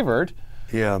they're favored.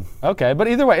 Yeah. Okay, but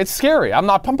either way, it's scary. I'm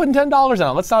not pumping $10 on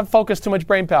it. Let's not focus too much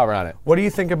brain power on it. What do you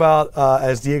think about,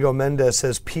 as Diego Mendes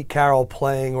says, Pete Carroll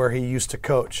playing where he used to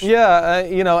coach? Yeah,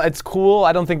 it's cool.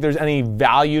 I don't think there's any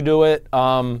value to it.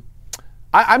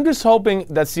 I'm just hoping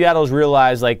that Seattle's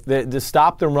realized, to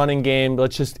stop the running game,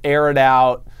 let's just air it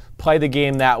out, play the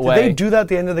game that way. Did they do that at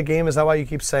the end of the game? Is that why you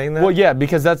keep saying that? Well, yeah,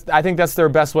 because I think that's their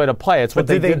best way to play. It's what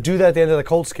did they do that at the end of the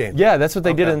Colts game? Yeah, that's what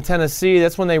they did in Tennessee.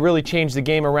 That's when they really changed the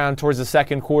game around towards the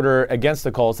second quarter against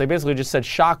the Colts. They basically just said,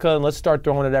 shotgun, let's start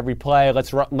throwing it every play.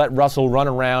 Let's let Russell run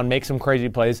around, make some crazy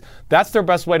plays. That's their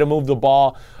best way to move the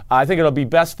ball. I think it'll be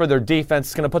best for their defense.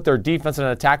 It's going to put their defense in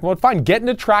an attack mode. Fine, get in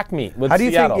a track meet with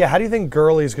Seattle. How do you think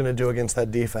Gurley's going to do against that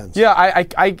defense? Yeah,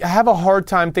 I have a hard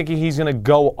time thinking he's going to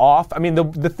go off. I mean,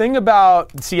 the thing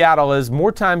about Seattle is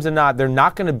more times than not, they're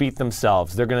not going to beat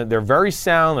themselves. They're very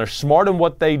sound. They're smart in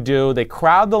what they do. They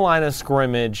crowd the line of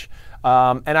scrimmage.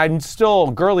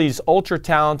 And Gurley's ultra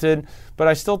talented, but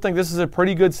I still think this is a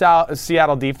pretty good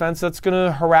Seattle defense that's going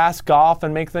to harass Goff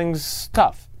and make things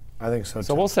tough. I think so, too.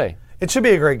 So we'll see. It should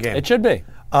be a great game. It should be.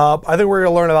 I think we're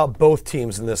going to learn about both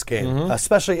teams in this game,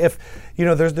 especially if,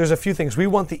 there's a few things. We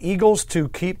want the Eagles to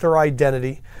keep their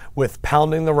identity with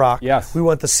pounding the rock. Yes. We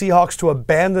want the Seahawks to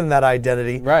abandon that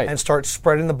identity and start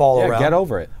spreading the ball around. Get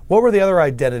over it. What were the other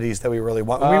identities that we really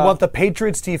want? We want the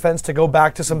Patriots defense to go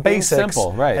back to some basics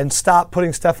and stop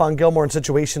putting Stephon Gilmore in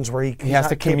situations where he has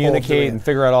to communicate and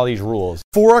figure out all these rules.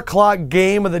 4 o'clock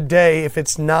game of the day, if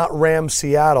it's not Rams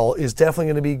Seattle, is definitely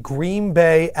going to be Green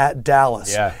Bay at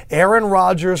Dallas. Yeah. Aaron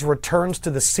Rodgers returns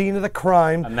to the scene of the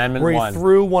crime where he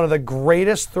threw one of the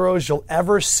greatest throws you'll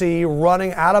ever see,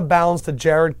 running out of bounds to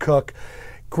Jared Cook.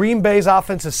 Green Bay's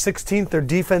offense is 16th, their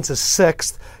defense is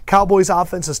 6th. Cowboys'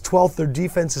 offense is 12th, their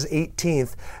defense is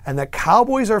 18th. And the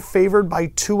Cowboys are favored by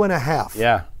 2.5.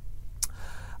 Yeah.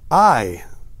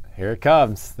 Here it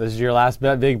comes. This is your last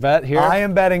big bet here? I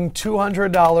am betting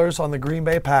 $200 on the Green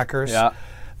Bay Packers. Yeah.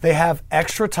 They have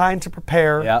extra time to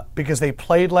prepare because they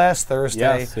played last Thursday.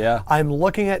 Yes, yeah. I'm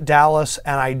looking at Dallas,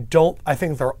 and I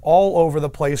think they're all over the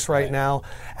place right now.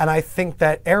 And I think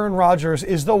that Aaron Rodgers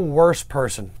is the worst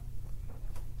person.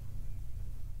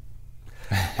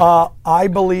 I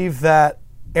believe that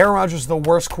Aaron Rodgers is the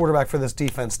worst quarterback for this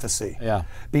defense to see. Yeah.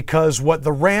 Because what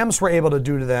the Rams were able to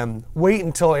do to them, wait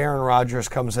until Aaron Rodgers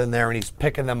comes in there and he's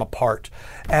picking them apart.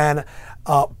 And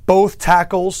Both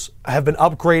tackles have been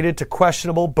upgraded to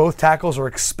questionable. Both tackles are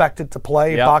expected to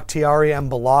play, Yep. Bakhtiari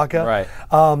and Balaga. Right.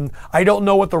 I don't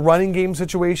know what the running game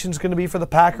situation is going to be for the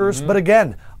Packers, but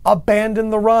again, abandon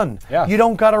the run. Yeah. You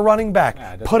don't got a running back.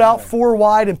 Yeah, it doesn't Put out matter. 4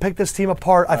 wide and pick this team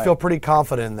apart. I feel pretty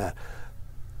confident in that.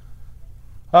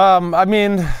 I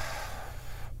mean,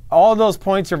 all those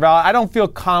points are valid. I don't feel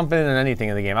confident in anything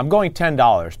in the game. I'm going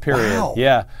 $10, period. Wow.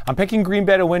 Yeah. I'm picking Green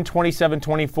Bay to win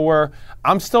 27-24.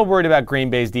 I'm still worried about Green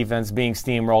Bay's defense being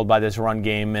steamrolled by this run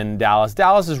game in Dallas.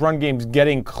 Dallas's run game's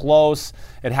getting close.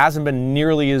 It hasn't been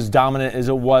nearly as dominant as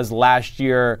it was last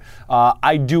year.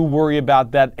 I do worry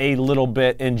about that a little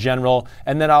bit in general.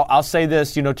 And then I'll say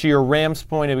this, to your Rams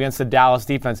point against the Dallas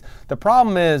defense. The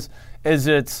problem is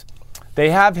they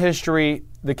have history,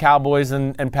 the Cowboys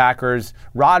and Packers.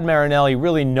 Rod Marinelli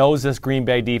really knows this Green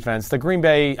Bay defense. Green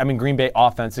Bay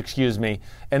offense,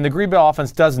 And the Green Bay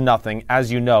offense does nothing,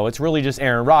 as you know. It's really just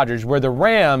Aaron Rodgers, where the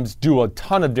Rams do a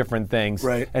ton of different things.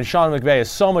 Right. And Sean McVay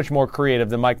is so much more creative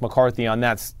than Mike McCarthy on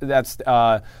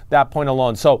that point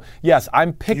alone. So, yes,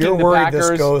 I'm picking You're the worried Packers.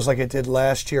 this goes like it did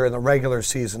last year in the regular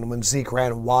season when Zeke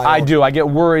ran wild. I do. I get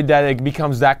worried that it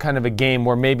becomes that kind of a game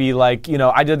where maybe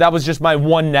that was just my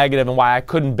one negative and why I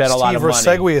couldn't bet a lot of money.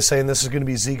 Steve Segui is saying this is going to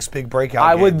be Zeke's big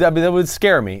breakout game. That would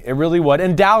scare me. It really would.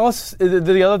 And Dallas,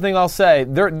 the other thing I'll say,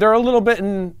 they're a little bit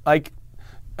in,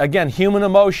 again, human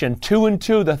emotion.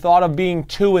 2-2, the thought of being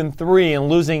 2-3 and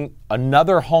losing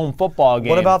another home football game.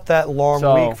 What about that long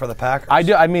week for the Packers?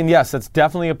 Yes, that's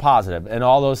definitely a positive and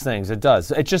all those things. It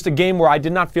does. It's just a game where I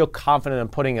did not feel confident in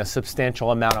putting a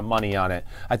substantial amount of money on it.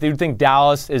 I do think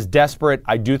Dallas is desperate.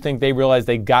 I do think they realize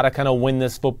they got to kind of win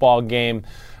this football game.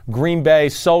 Green Bay,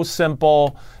 so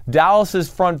simple. Dallas's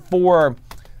front four,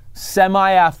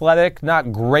 semi-athletic,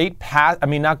 not great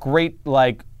not great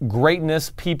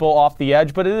greatness people off the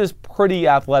edge, but it is pretty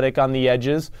athletic on the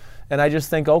edges. And I just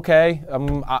think, okay,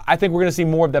 I think we're going to see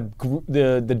more of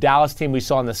the Dallas team we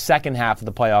saw in the second half of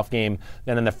the playoff game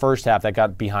than in the first half that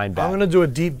got behind back. I'm going to do a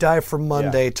deep dive for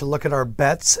Monday to look at our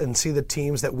bets and see the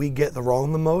teams that we get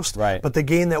wrong the most. Right. But the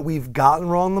game that we've gotten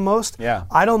wrong the most,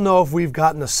 I don't know if we've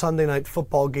gotten a Sunday night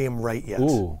football game right yet.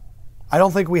 Ooh. I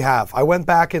don't think we have. I went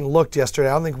back and looked yesterday.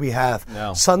 I don't think we have.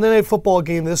 No. Sunday night football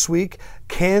game this week,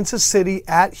 Kansas City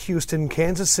at Houston.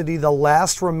 Kansas City, the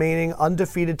last remaining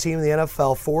undefeated team in the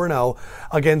NFL, 4-0,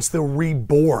 against the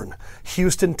reborn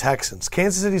Houston Texans.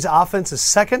 Kansas City's offense is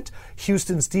second.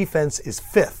 Houston's defense is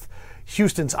fifth.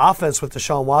 Houston's offense with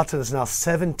Deshaun Watson is now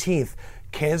 17th.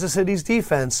 Kansas City's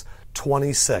defense,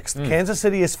 26th. Kansas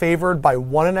City is favored by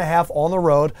 1.5 on the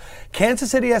road.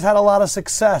 Kansas City has had a lot of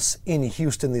success in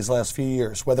Houston these last few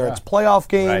years, whether it's playoff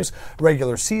games,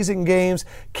 regular season games.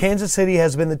 Kansas City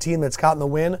has been the team that's gotten the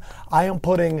win. I am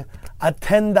putting a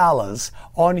 $10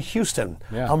 on Houston.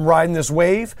 I'm riding this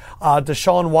wave.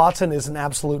 Deshaun Watson is an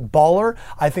absolute baller.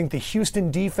 I think the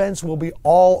Houston defense will be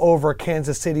all over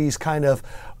Kansas City's kind of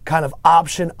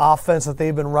option offense that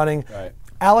they've been running. Right.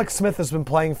 Alex Smith has been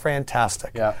playing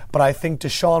fantastic, but I think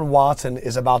Deshaun Watson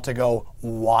is about to go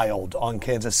wild on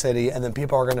Kansas City, and then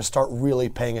people are going to start really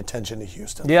paying attention to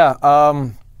Houston. Yeah,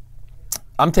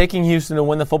 I'm taking Houston to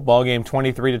win the football game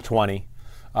 23-20.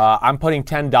 I'm putting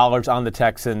 $10 on the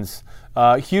Texans.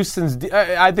 I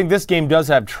think this game does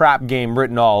have trap game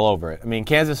written all over it. I mean,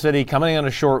 Kansas City coming on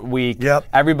a short week.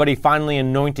 Everybody finally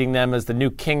anointing them as the new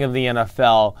king of the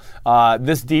NFL.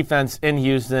 This defense in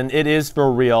Houston, it is for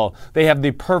real. They have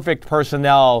the perfect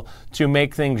personnel to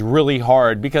make things really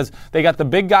hard because they got the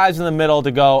big guys in the middle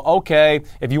to go, okay,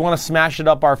 if you want to smash it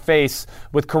up our face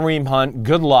with Kareem Hunt,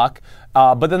 good luck.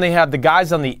 But then they have the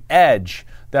guys on the edge.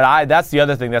 That's the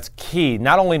other thing that's key,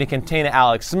 not only to contain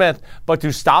Alex Smith, but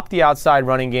to stop the outside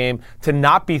running game, to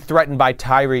not be threatened by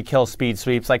Tyreek Hill speed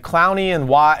sweeps. Like Clowney and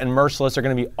Watt and Merciless are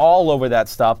going to be all over that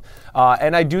stuff.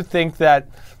 And I do think that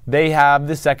they have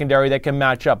the secondary that can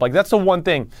match up. Like, that's the one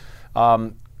thing.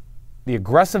 The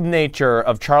aggressive nature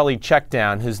of Charlie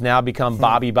Checkdown, who's now become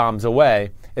Bobby Bombs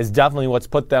Away, is definitely what's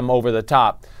put them over the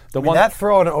top. That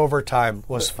throw in overtime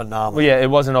was phenomenal. Well, yeah, it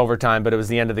wasn't overtime, but it was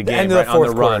the end of the game, end of the on the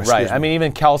fourth run. quarter, Right. I mean,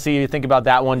 even Kelsey, you think about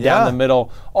that one down the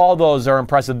middle, all those are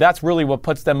impressive. That's really what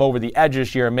puts them over the edge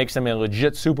this year and makes them a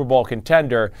legit Super Bowl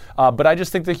contender. But I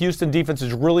just think the Houston defense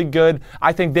is really good.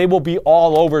 I think they will be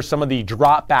all over some of the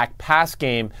drop-back pass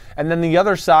game. And then the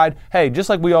other side, hey, just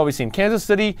like we always seen, Kansas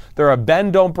City, they're a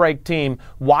bend-don't-break team.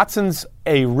 Watson,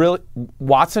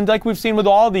 like we've seen with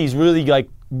all these really,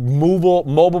 mobile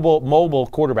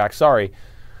quarterbacks,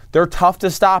 they're tough to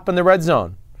stop in the red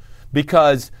zone.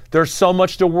 because there's so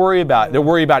much to worry about. They're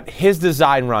worried about his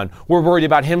design run. We're worried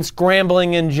about him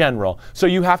scrambling in general. So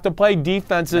you have to play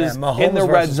defenses in the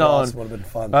red zone. Would have been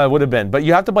fun. Would have been. But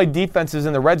you have to play defenses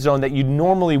in the red zone that you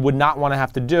normally would not want to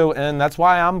have to do, and that's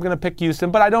why I'm going to pick Houston.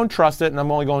 But I don't trust it, and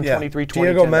I'm only going 23-20.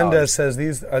 Diego Mendes says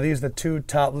are these the two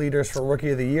top leaders for Rookie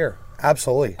of the Year?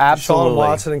 Absolutely. Absolutely. Deshaun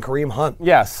Watson and Kareem Hunt.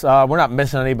 Yes, we're not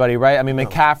missing anybody, right? I mean,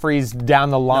 McCaffrey's down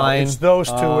the line. No, it's those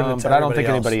two, and it's but I don't think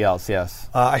else. anybody else. Yes.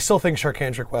 I still think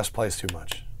Sharkandrick West plays too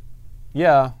much.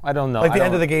 Yeah, I don't know. Like the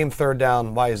end of the game, third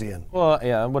down, why is he in? Well,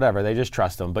 yeah, whatever. They just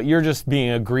trust him. But you're just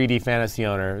being a greedy fantasy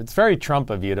owner. It's very Trump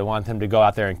of you to want him to go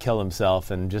out there and kill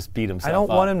himself and just beat himself I don't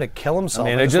up. want him to kill himself.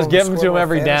 I mean, just give him to him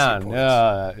every down.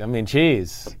 Yeah, I mean,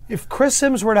 geez. If Chris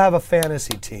Sims were to have a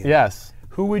fantasy team, Yes.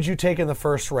 who would you take in the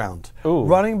first round? Ooh.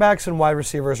 Running backs and wide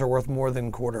receivers are worth more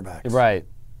than quarterbacks. Right.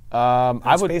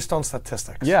 It's based on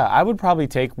statistics. Yeah, I would probably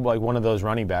take like one of those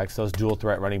running backs, those dual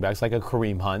threat running backs, like a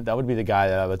Kareem Hunt. That would be the guy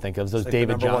that I would think of. Those Like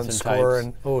David the number Johnson one scorer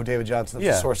types. David Johnson. That's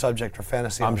Yeah. a sore subject for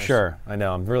fantasy. I'm owners. sure. I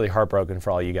know. I'm really heartbroken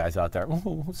for all you guys out there.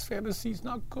 Oh, his fantasy's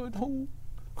not good. Oh.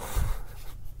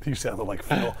 You sounded like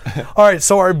Phil. All right,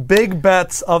 so our big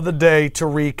bets of the day to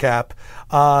recap.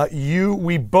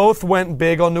 We both went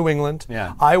big on New England.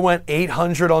 Yeah. I went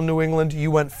 800 on New England. You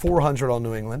went 400 on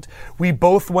New England. We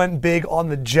both went big on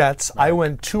the Jets. I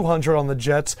went 200 on the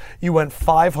Jets. You went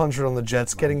 500 on the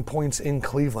Jets, getting points in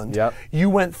Cleveland. Yep.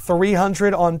 You went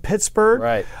 300 on Pittsburgh.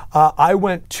 Right. I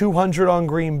went 200 on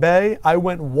Green Bay. I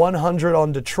went 100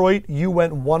 on Detroit. You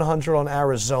went 100 on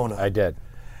Arizona. I did.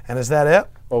 And is that it?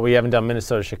 Well, we haven't done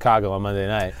Minnesota-Chicago on Monday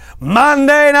night.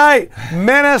 Monday night,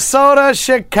 Minnesota,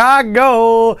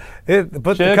 Chicago.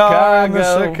 Put the car in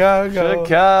the Chicago.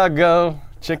 Chicago.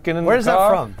 Chicken in Where's the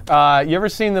car. that from? You ever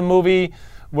seen the movie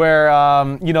where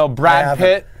Brad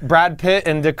Pitt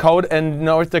and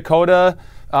North Dakota,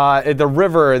 the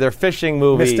river, their fishing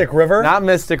movie. Mystic River? Not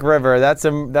Mystic River. That's a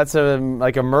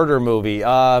like a murder movie.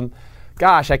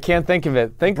 Gosh, I can't think of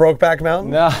it. Brokeback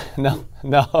Mountain?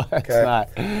 No, it's not.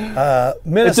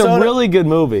 Minnesota. It's a really good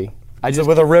movie.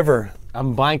 With a river.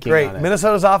 I'm blanking Great. on it.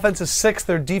 Minnesota's offense is 6th.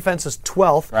 Their defense is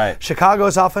 12th. Right.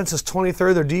 Chicago's offense is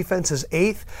 23rd. Their defense is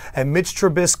 8th. And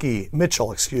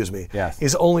Mitchell, Yes.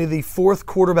 is only the 4th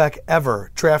quarterback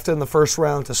ever drafted in the first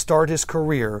round to start his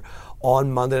career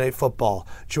on Monday Night Football,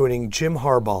 joining Jim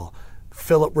Harbaugh,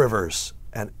 Phillip Rivers,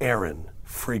 and Aaron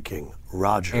freaking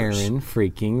Rodgers.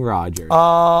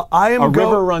 A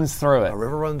river runs through it. A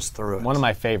river runs through it. One of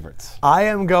my favorites. I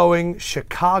am going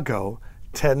Chicago,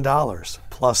 $10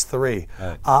 plus 3.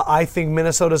 Right. I think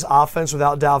Minnesota's offense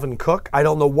without Dalvin Cook, I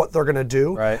don't know what they're going to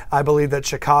do. Right. I believe that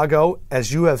Chicago,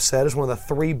 as you have said, is one of the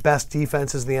 3 best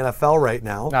defenses in the NFL right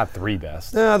now. Not 3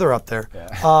 best. They're up there.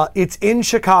 Yeah. It's in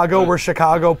Chicago where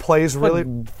Chicago plays really.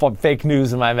 Fake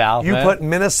news in my mouth. You put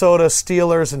Minnesota,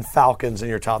 Steelers, and Falcons in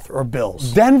your top 3, or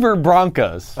Bills. Denver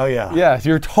Broncos. Oh, yeah. Yes,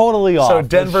 you're totally off. So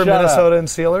Denver, Shut Minnesota, up. and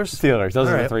Steelers? Steelers. Those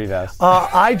All are right. the 3 best.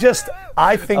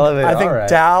 I think all right.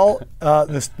 Dal.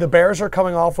 The Bears are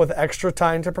coming off with extra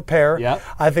time to prepare. Yep.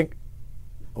 I think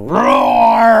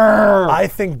Roar! I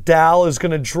think Dal is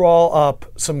going to draw up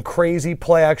some crazy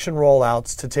play-action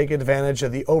rollouts to take advantage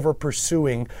of the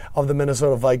over-pursuing of the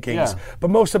Minnesota Vikings. Yeah. But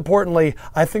most importantly,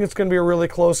 I think it's going to be a really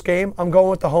close game. I'm going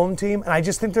with the home team, and I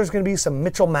just think there's going to be some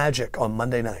Mitchell magic on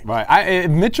Monday night. Right.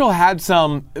 If Mitchell had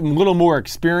some little more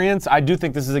experience, I do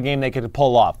think this is a game they could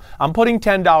pull off. I'm putting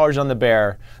 $10 on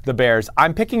the Bears.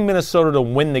 I'm picking Minnesota to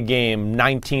win the game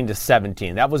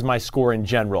 19-17. That was my score in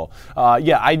general. I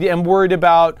am worried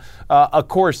about, of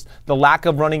course, the lack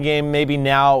of running game maybe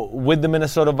now with the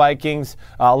Minnesota Vikings.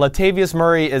 Latavius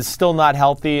Murray is still not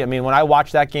healthy. I mean, when I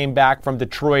watched that game back from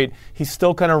Detroit, he's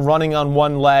still kind of running on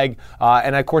one leg.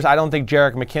 And, of course, I don't think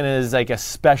Jerick McKinnon is like a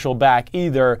special back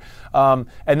either. And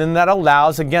then that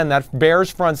allows, again, that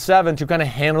Bears front seven to kind of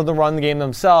handle the run game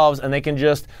themselves, and they can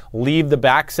just leave the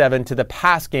back seven to the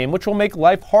pass game, which will make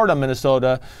life hard on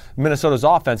Minnesota's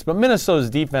offense. But Minnesota's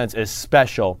defense is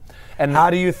special. And how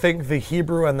do you think the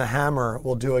Hebrew and the Hammer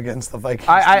will do against the Vikings?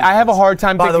 I have a hard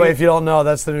time By the thinking- way, if you don't know,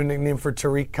 that's the new nickname for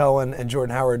Tariq Cohen and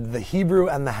Jordan Howard, the Hebrew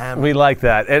and the Hammer. We like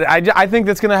that. And I think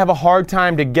that's going to have a hard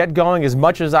time to get going as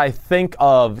much as I think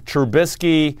of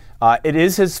Trubisky. It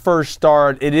is his first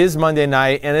start. It is Monday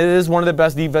night, and it is one of the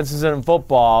best defenses in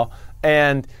football.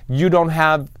 And you don't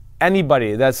have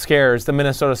anybody that scares the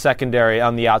Minnesota secondary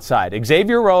on the outside.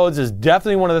 Xavier Rhodes is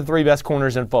definitely one of the 3 best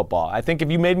corners in football. I think if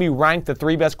you made me rank the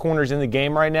 3 best corners in the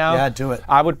game right now, yeah, do it.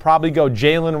 I would probably go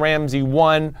Jalen Ramsey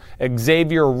 1,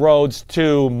 Xavier Rhodes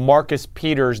 2, Marcus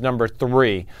Peters number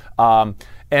 3.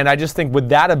 And I just think with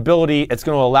that ability, it's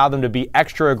going to allow them to be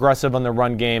extra aggressive on the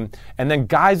run game. And then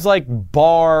guys like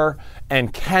Barr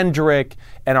and Kendrick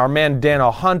and our man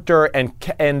Daniel Hunter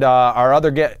and our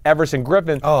other Everson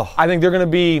Griffin, I think they're going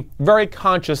to be very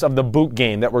conscious of the boot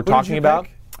game that we're talking about.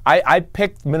 I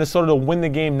picked Minnesota to win the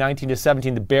game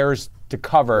 19-17, the Bears to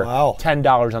cover.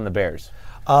 $10 on the Bears.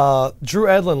 Drew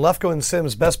Edlin, Lefko and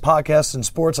Sims, best podcast in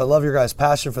sports. I love your guys'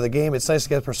 passion for the game. It's nice to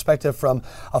get perspective from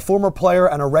a former player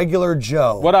and a regular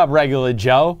Joe. What up, regular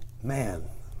Joe? Man,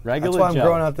 regular that's why Joe. I'm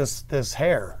growing out this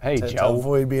hair. Hey, to Joe.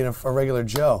 avoid being a regular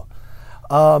Joe.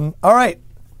 All right.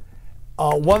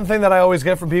 One thing that I always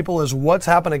get from people is what's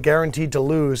happened at Guaranteed to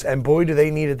Lose, and boy, do they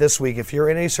need it this week. If you're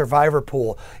in a survivor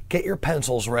pool, get your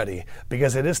pencils ready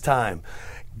because it is time.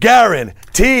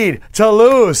 Guaranteed to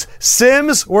Lose.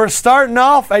 Sims, we're starting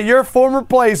off at your former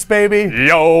place, baby.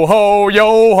 Yo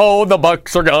ho, the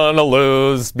Bucks are gonna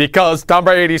lose because Tom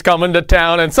Brady's coming to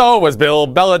town and so is Bill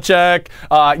Belichick.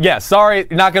 Sorry,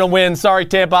 you're not gonna win. Sorry,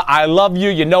 Tampa. I love you.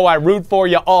 You know I root for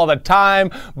you all the time,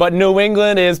 but New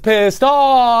England is pissed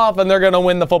off and they're gonna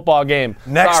win the football game.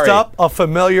 Next up, a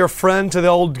familiar friend to the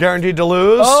old Guaranteed to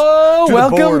Lose. Oh,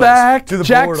 welcome back to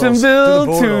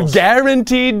Jacksonville to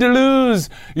Guaranteed to Lose.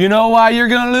 You know why you're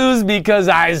going to lose? Because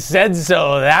I said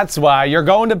so. That's why. You're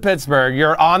going to Pittsburgh.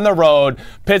 You're on the road.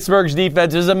 Pittsburgh's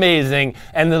defense is amazing.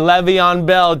 And the Le'Veon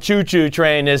Bell choo-choo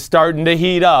train is starting to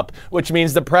heat up, which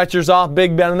means the pressure's off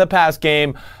Big Ben in the pass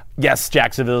game. Yes,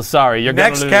 Jacksonville, sorry. You're going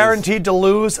to lose. Next Guaranteed to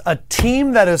Lose, a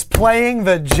team that is playing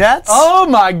the Jets. Oh,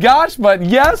 my gosh, but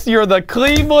yes, you're the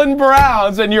Cleveland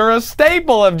Browns, and you're a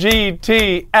staple of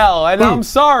GTL. And I'm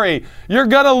sorry, you're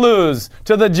going to lose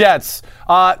to the Jets.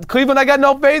 Cleveland, I got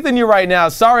no faith in you right now.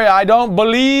 Sorry, I don't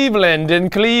believe in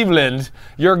Cleveland.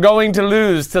 You're going to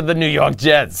lose to the New York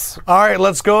Jets. All right,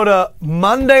 let's go to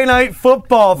Monday Night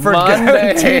Football for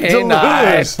Guaranteed to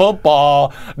Lose.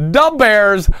 Football. The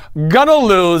Bears gonna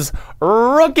lose.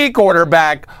 Rookie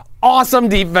quarterback. Awesome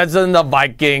defense in the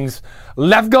Vikings.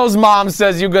 Lefko's mom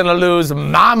says you're going to lose.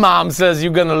 My mom says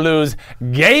you're going to lose.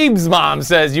 Gabe's mom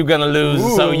says you're going to lose.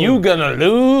 Ooh. So you're going to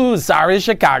lose. Sorry,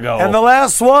 Chicago. And the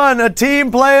last one, a team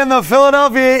playing the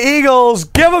Philadelphia Eagles.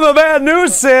 Give them the bad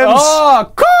news, Sims.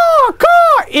 Oh,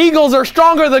 caw. Eagles are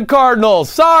stronger than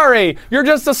Cardinals. Sorry. You're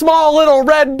just a small little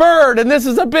red bird, and this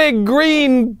is a big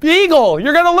green eagle.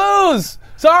 You're going to lose.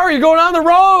 Sorry, you're going on the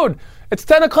road. It's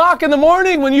 10 o'clock in the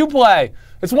morning when you play.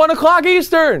 It's 1 o'clock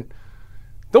Eastern.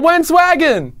 The Wentz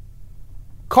wagon.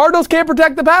 Cardinals can't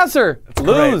protect the passer.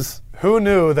 Lose. Great. Who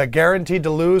knew that Guaranteed to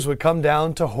Lose would come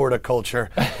down to horticulture?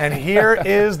 And here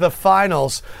is the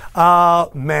finals.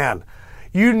 Man,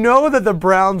 you know that the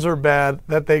Browns are bad,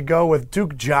 that they go with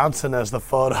Duke Johnson as the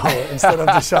photo instead of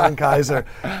DeShone Kizer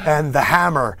and the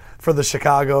hammer for the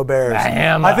Chicago Bears. The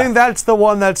hammer. I think that's the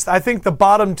one I think the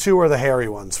bottom two are the hairy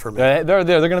ones for me. They're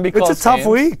going to be close. It's a tough games.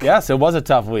 week. Yes, it was a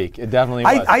tough week. It definitely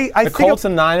was. I the think Colts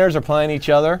and Niners are playing each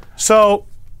other. So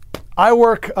I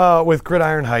work with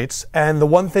Gridiron Heights, and the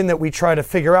one thing that we try to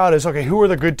figure out is, okay, who are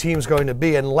the good teams going to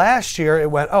be? And last year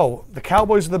it went, the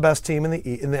Cowboys are the best team in the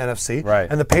NFC, right,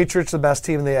 and the Patriots are the best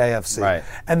team in the AFC. Right.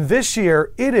 And this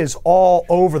year it is all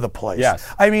over the place. Yes.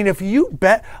 I mean, if you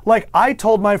bet, like I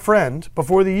told my friend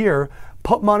before the year,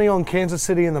 put money on Kansas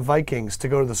City and the Vikings to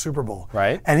go to the Super Bowl.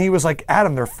 Right. And he was like,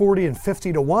 Adam, they're 40 and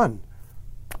 50 to 1.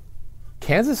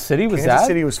 Kansas City was Kansas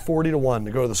City was 40 to 1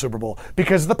 to go to the Super Bowl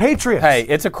because of the Patriots. Hey,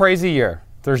 it's a crazy year.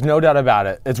 There's no doubt about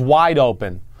it. It's wide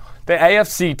open. The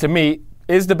AFC, to me,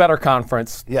 is the better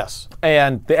conference. Yes.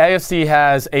 And the AFC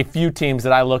has a few teams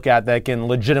that I look at that can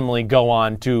legitimately go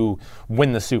on to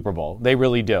win the Super Bowl. They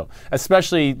really do.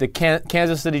 Especially the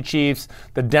Kansas City Chiefs,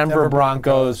 the Denver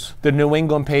Broncos, the New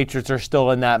England Patriots are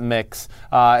still in that mix,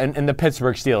 and the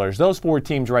Pittsburgh Steelers. Those four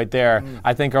teams right there,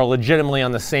 I think, are legitimately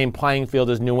on the same playing field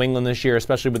as New England this year,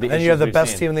 especially with the issues And you have the we've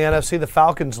best seen. team in the NFC, the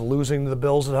Falcons, losing to the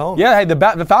Bills at home. Yeah, hey,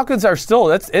 the Falcons are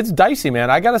still, it's dicey, man.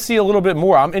 I got to see a little bit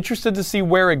more. I'm interested to see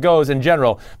where it goes in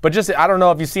general. But just, I don't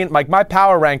know if you've seen, like, my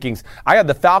power rankings. I got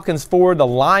the Falcons 4, the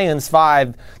Lions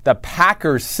 5, the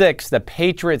Packers 6, the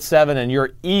Patriots 7, and your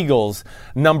Eagles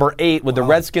number 8 with the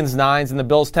Redskins 9s and the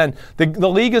Bills 10. The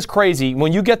league is crazy.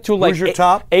 When you get to, like, Who's your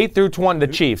top? 8 through 20, the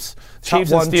Chiefs.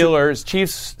 Chiefs and Steelers,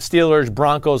 Chiefs, Steelers,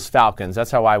 Broncos, Falcons.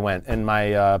 That's how I went in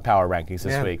my power rankings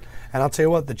this week. And I'll tell you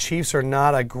what, the Chiefs are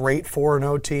not a great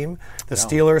 4-0 team. The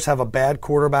Steelers have a bad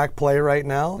quarterback play right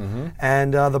now.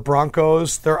 And the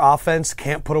Broncos, their offense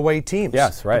can't put away teams.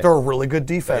 Yes, right. But they're a really good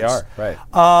defense. They are,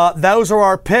 right. Those are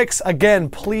our picks. Again,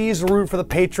 please root for the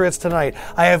Patriots tonight.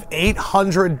 I have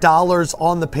 $800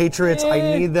 on the Patriots. I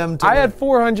need them to I had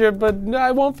 400, but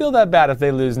I won't feel that bad if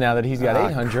they lose now that he's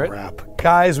got 800. Crap.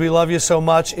 Guys, we love you so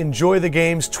much. Enjoy the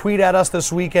games. Tweet at us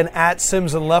this weekend at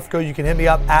Sims and Lefko. You can hit me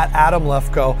up at Adam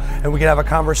Lefko, and we can have a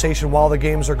conversation while the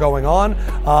games are going on.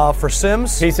 For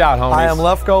Sims, Peace out, homies. I am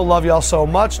Lefko. Love y'all so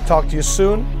much. Talk to you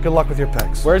soon. Good luck with your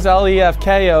picks. Where's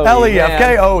LEFKO?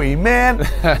 LEFKOE,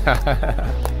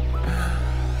 man.